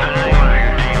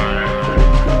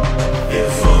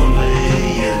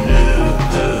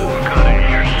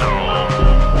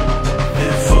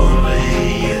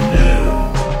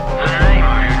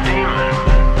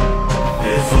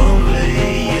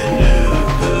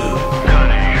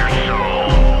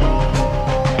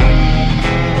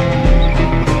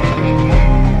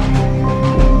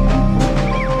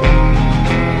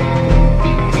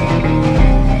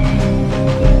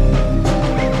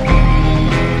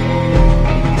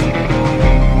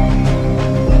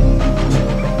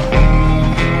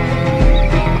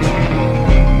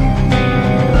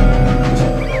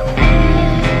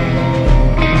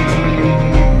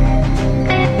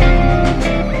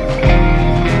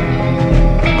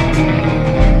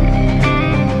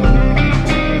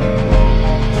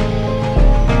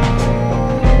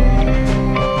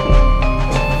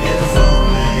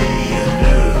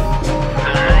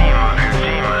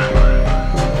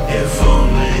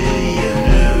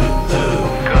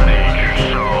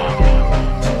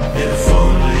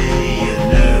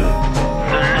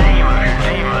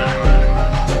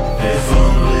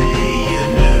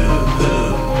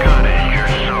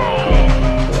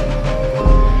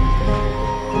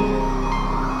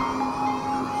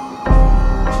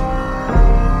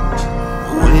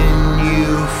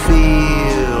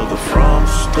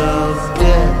of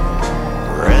death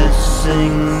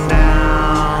pressing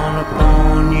down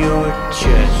upon your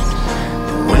chest.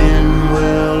 The wind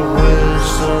will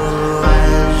whistle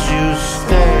as you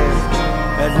stare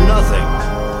At nothing,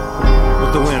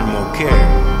 but the wind won't care.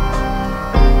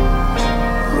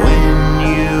 when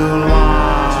you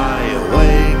lie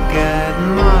awake at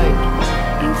night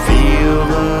and feel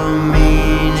the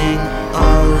meaning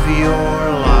of your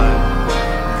life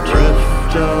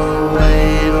drift away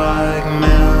like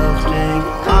melting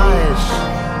ice.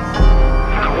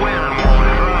 The wind won't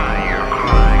dry your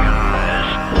crying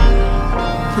eyes.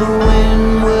 The wind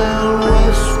will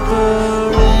whisper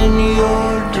in your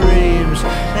dreams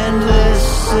and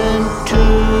listen to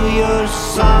your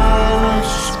silent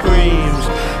screams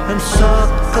and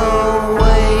suck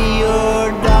away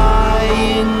your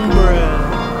dying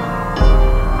breath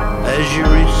As you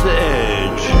reach the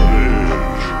edge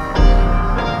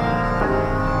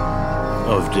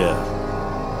of death.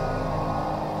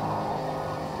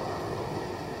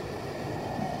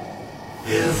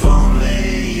 If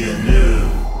only you knew.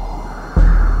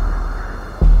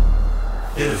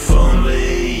 If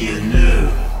only you knew.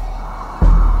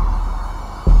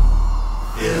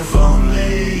 If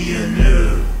only you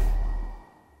knew.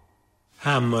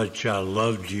 How much I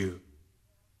loved you.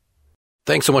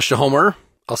 Thanks so much to Homer.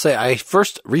 I'll say I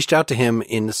first reached out to him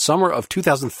in the summer of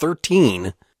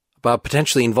 2013 about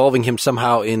potentially involving him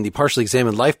somehow in the Partially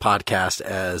Examined Life podcast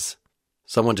as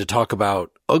someone to talk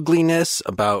about ugliness,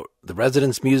 about the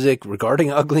Residents' music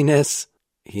regarding ugliness.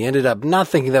 He ended up not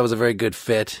thinking that was a very good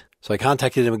fit, so I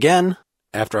contacted him again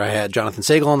after I had Jonathan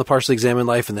Sagal on the Partially Examined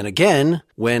Life, and then again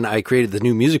when I created the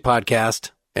new music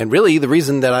podcast. And really, the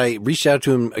reason that I reached out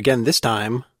to him again this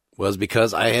time was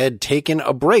because I had taken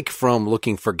a break from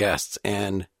looking for guests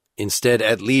and instead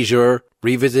at leisure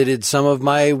revisited some of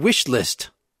my wish list.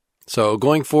 So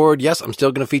going forward, yes, I'm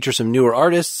still going to feature some newer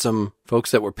artists, some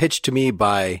folks that were pitched to me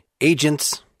by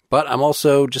agents, but I'm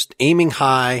also just aiming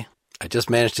high. I just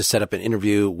managed to set up an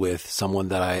interview with someone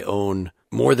that I own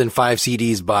more than 5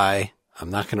 CDs by.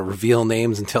 I'm not going to reveal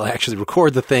names until I actually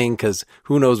record the thing because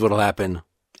who knows what'll happen.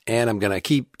 And I'm going to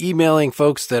keep emailing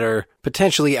folks that are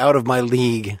potentially out of my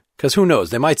league because who knows,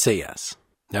 they might say yes.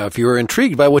 Now, if you are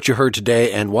intrigued by what you heard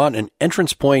today and want an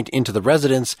entrance point into the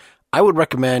Residents, I would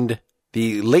recommend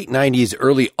the late 90s,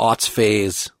 early aughts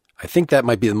phase. I think that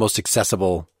might be the most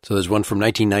accessible. So there's one from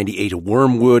 1998,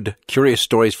 Wormwood, Curious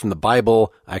Stories from the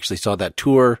Bible. I actually saw that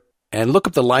tour. And look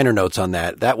up the liner notes on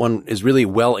that. That one is really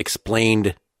well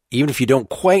explained. Even if you don't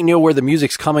quite know where the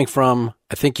music's coming from,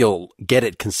 I think you'll get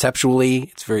it conceptually.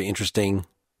 It's very interesting.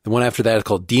 The one after that is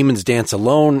called Demons Dance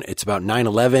Alone. It's about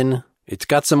 9/11. It's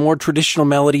got some more traditional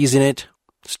melodies in it.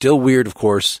 Still weird, of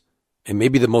course. And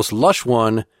maybe the most lush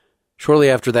one, shortly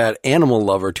after that, Animal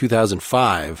Lover,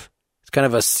 2005. It's kind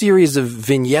of a series of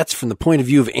vignettes from the point of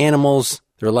view of animals.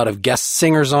 There are a lot of guest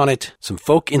singers on it, some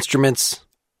folk instruments.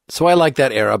 So I like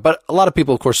that era, but a lot of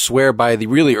people, of course, swear by the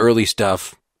really early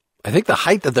stuff. I think the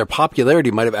height of their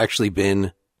popularity might have actually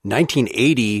been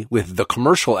 1980 with the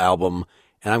Commercial album,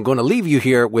 and I'm going to leave you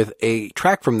here with a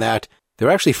track from that. There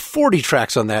are actually 40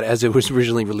 tracks on that as it was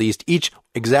originally released, each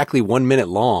exactly 1 minute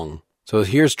long. So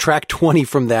here's track 20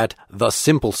 from that, The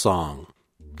Simple Song.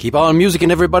 Keep on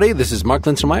musicking, everybody. This is Mark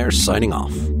Linsenmeyer signing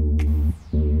off.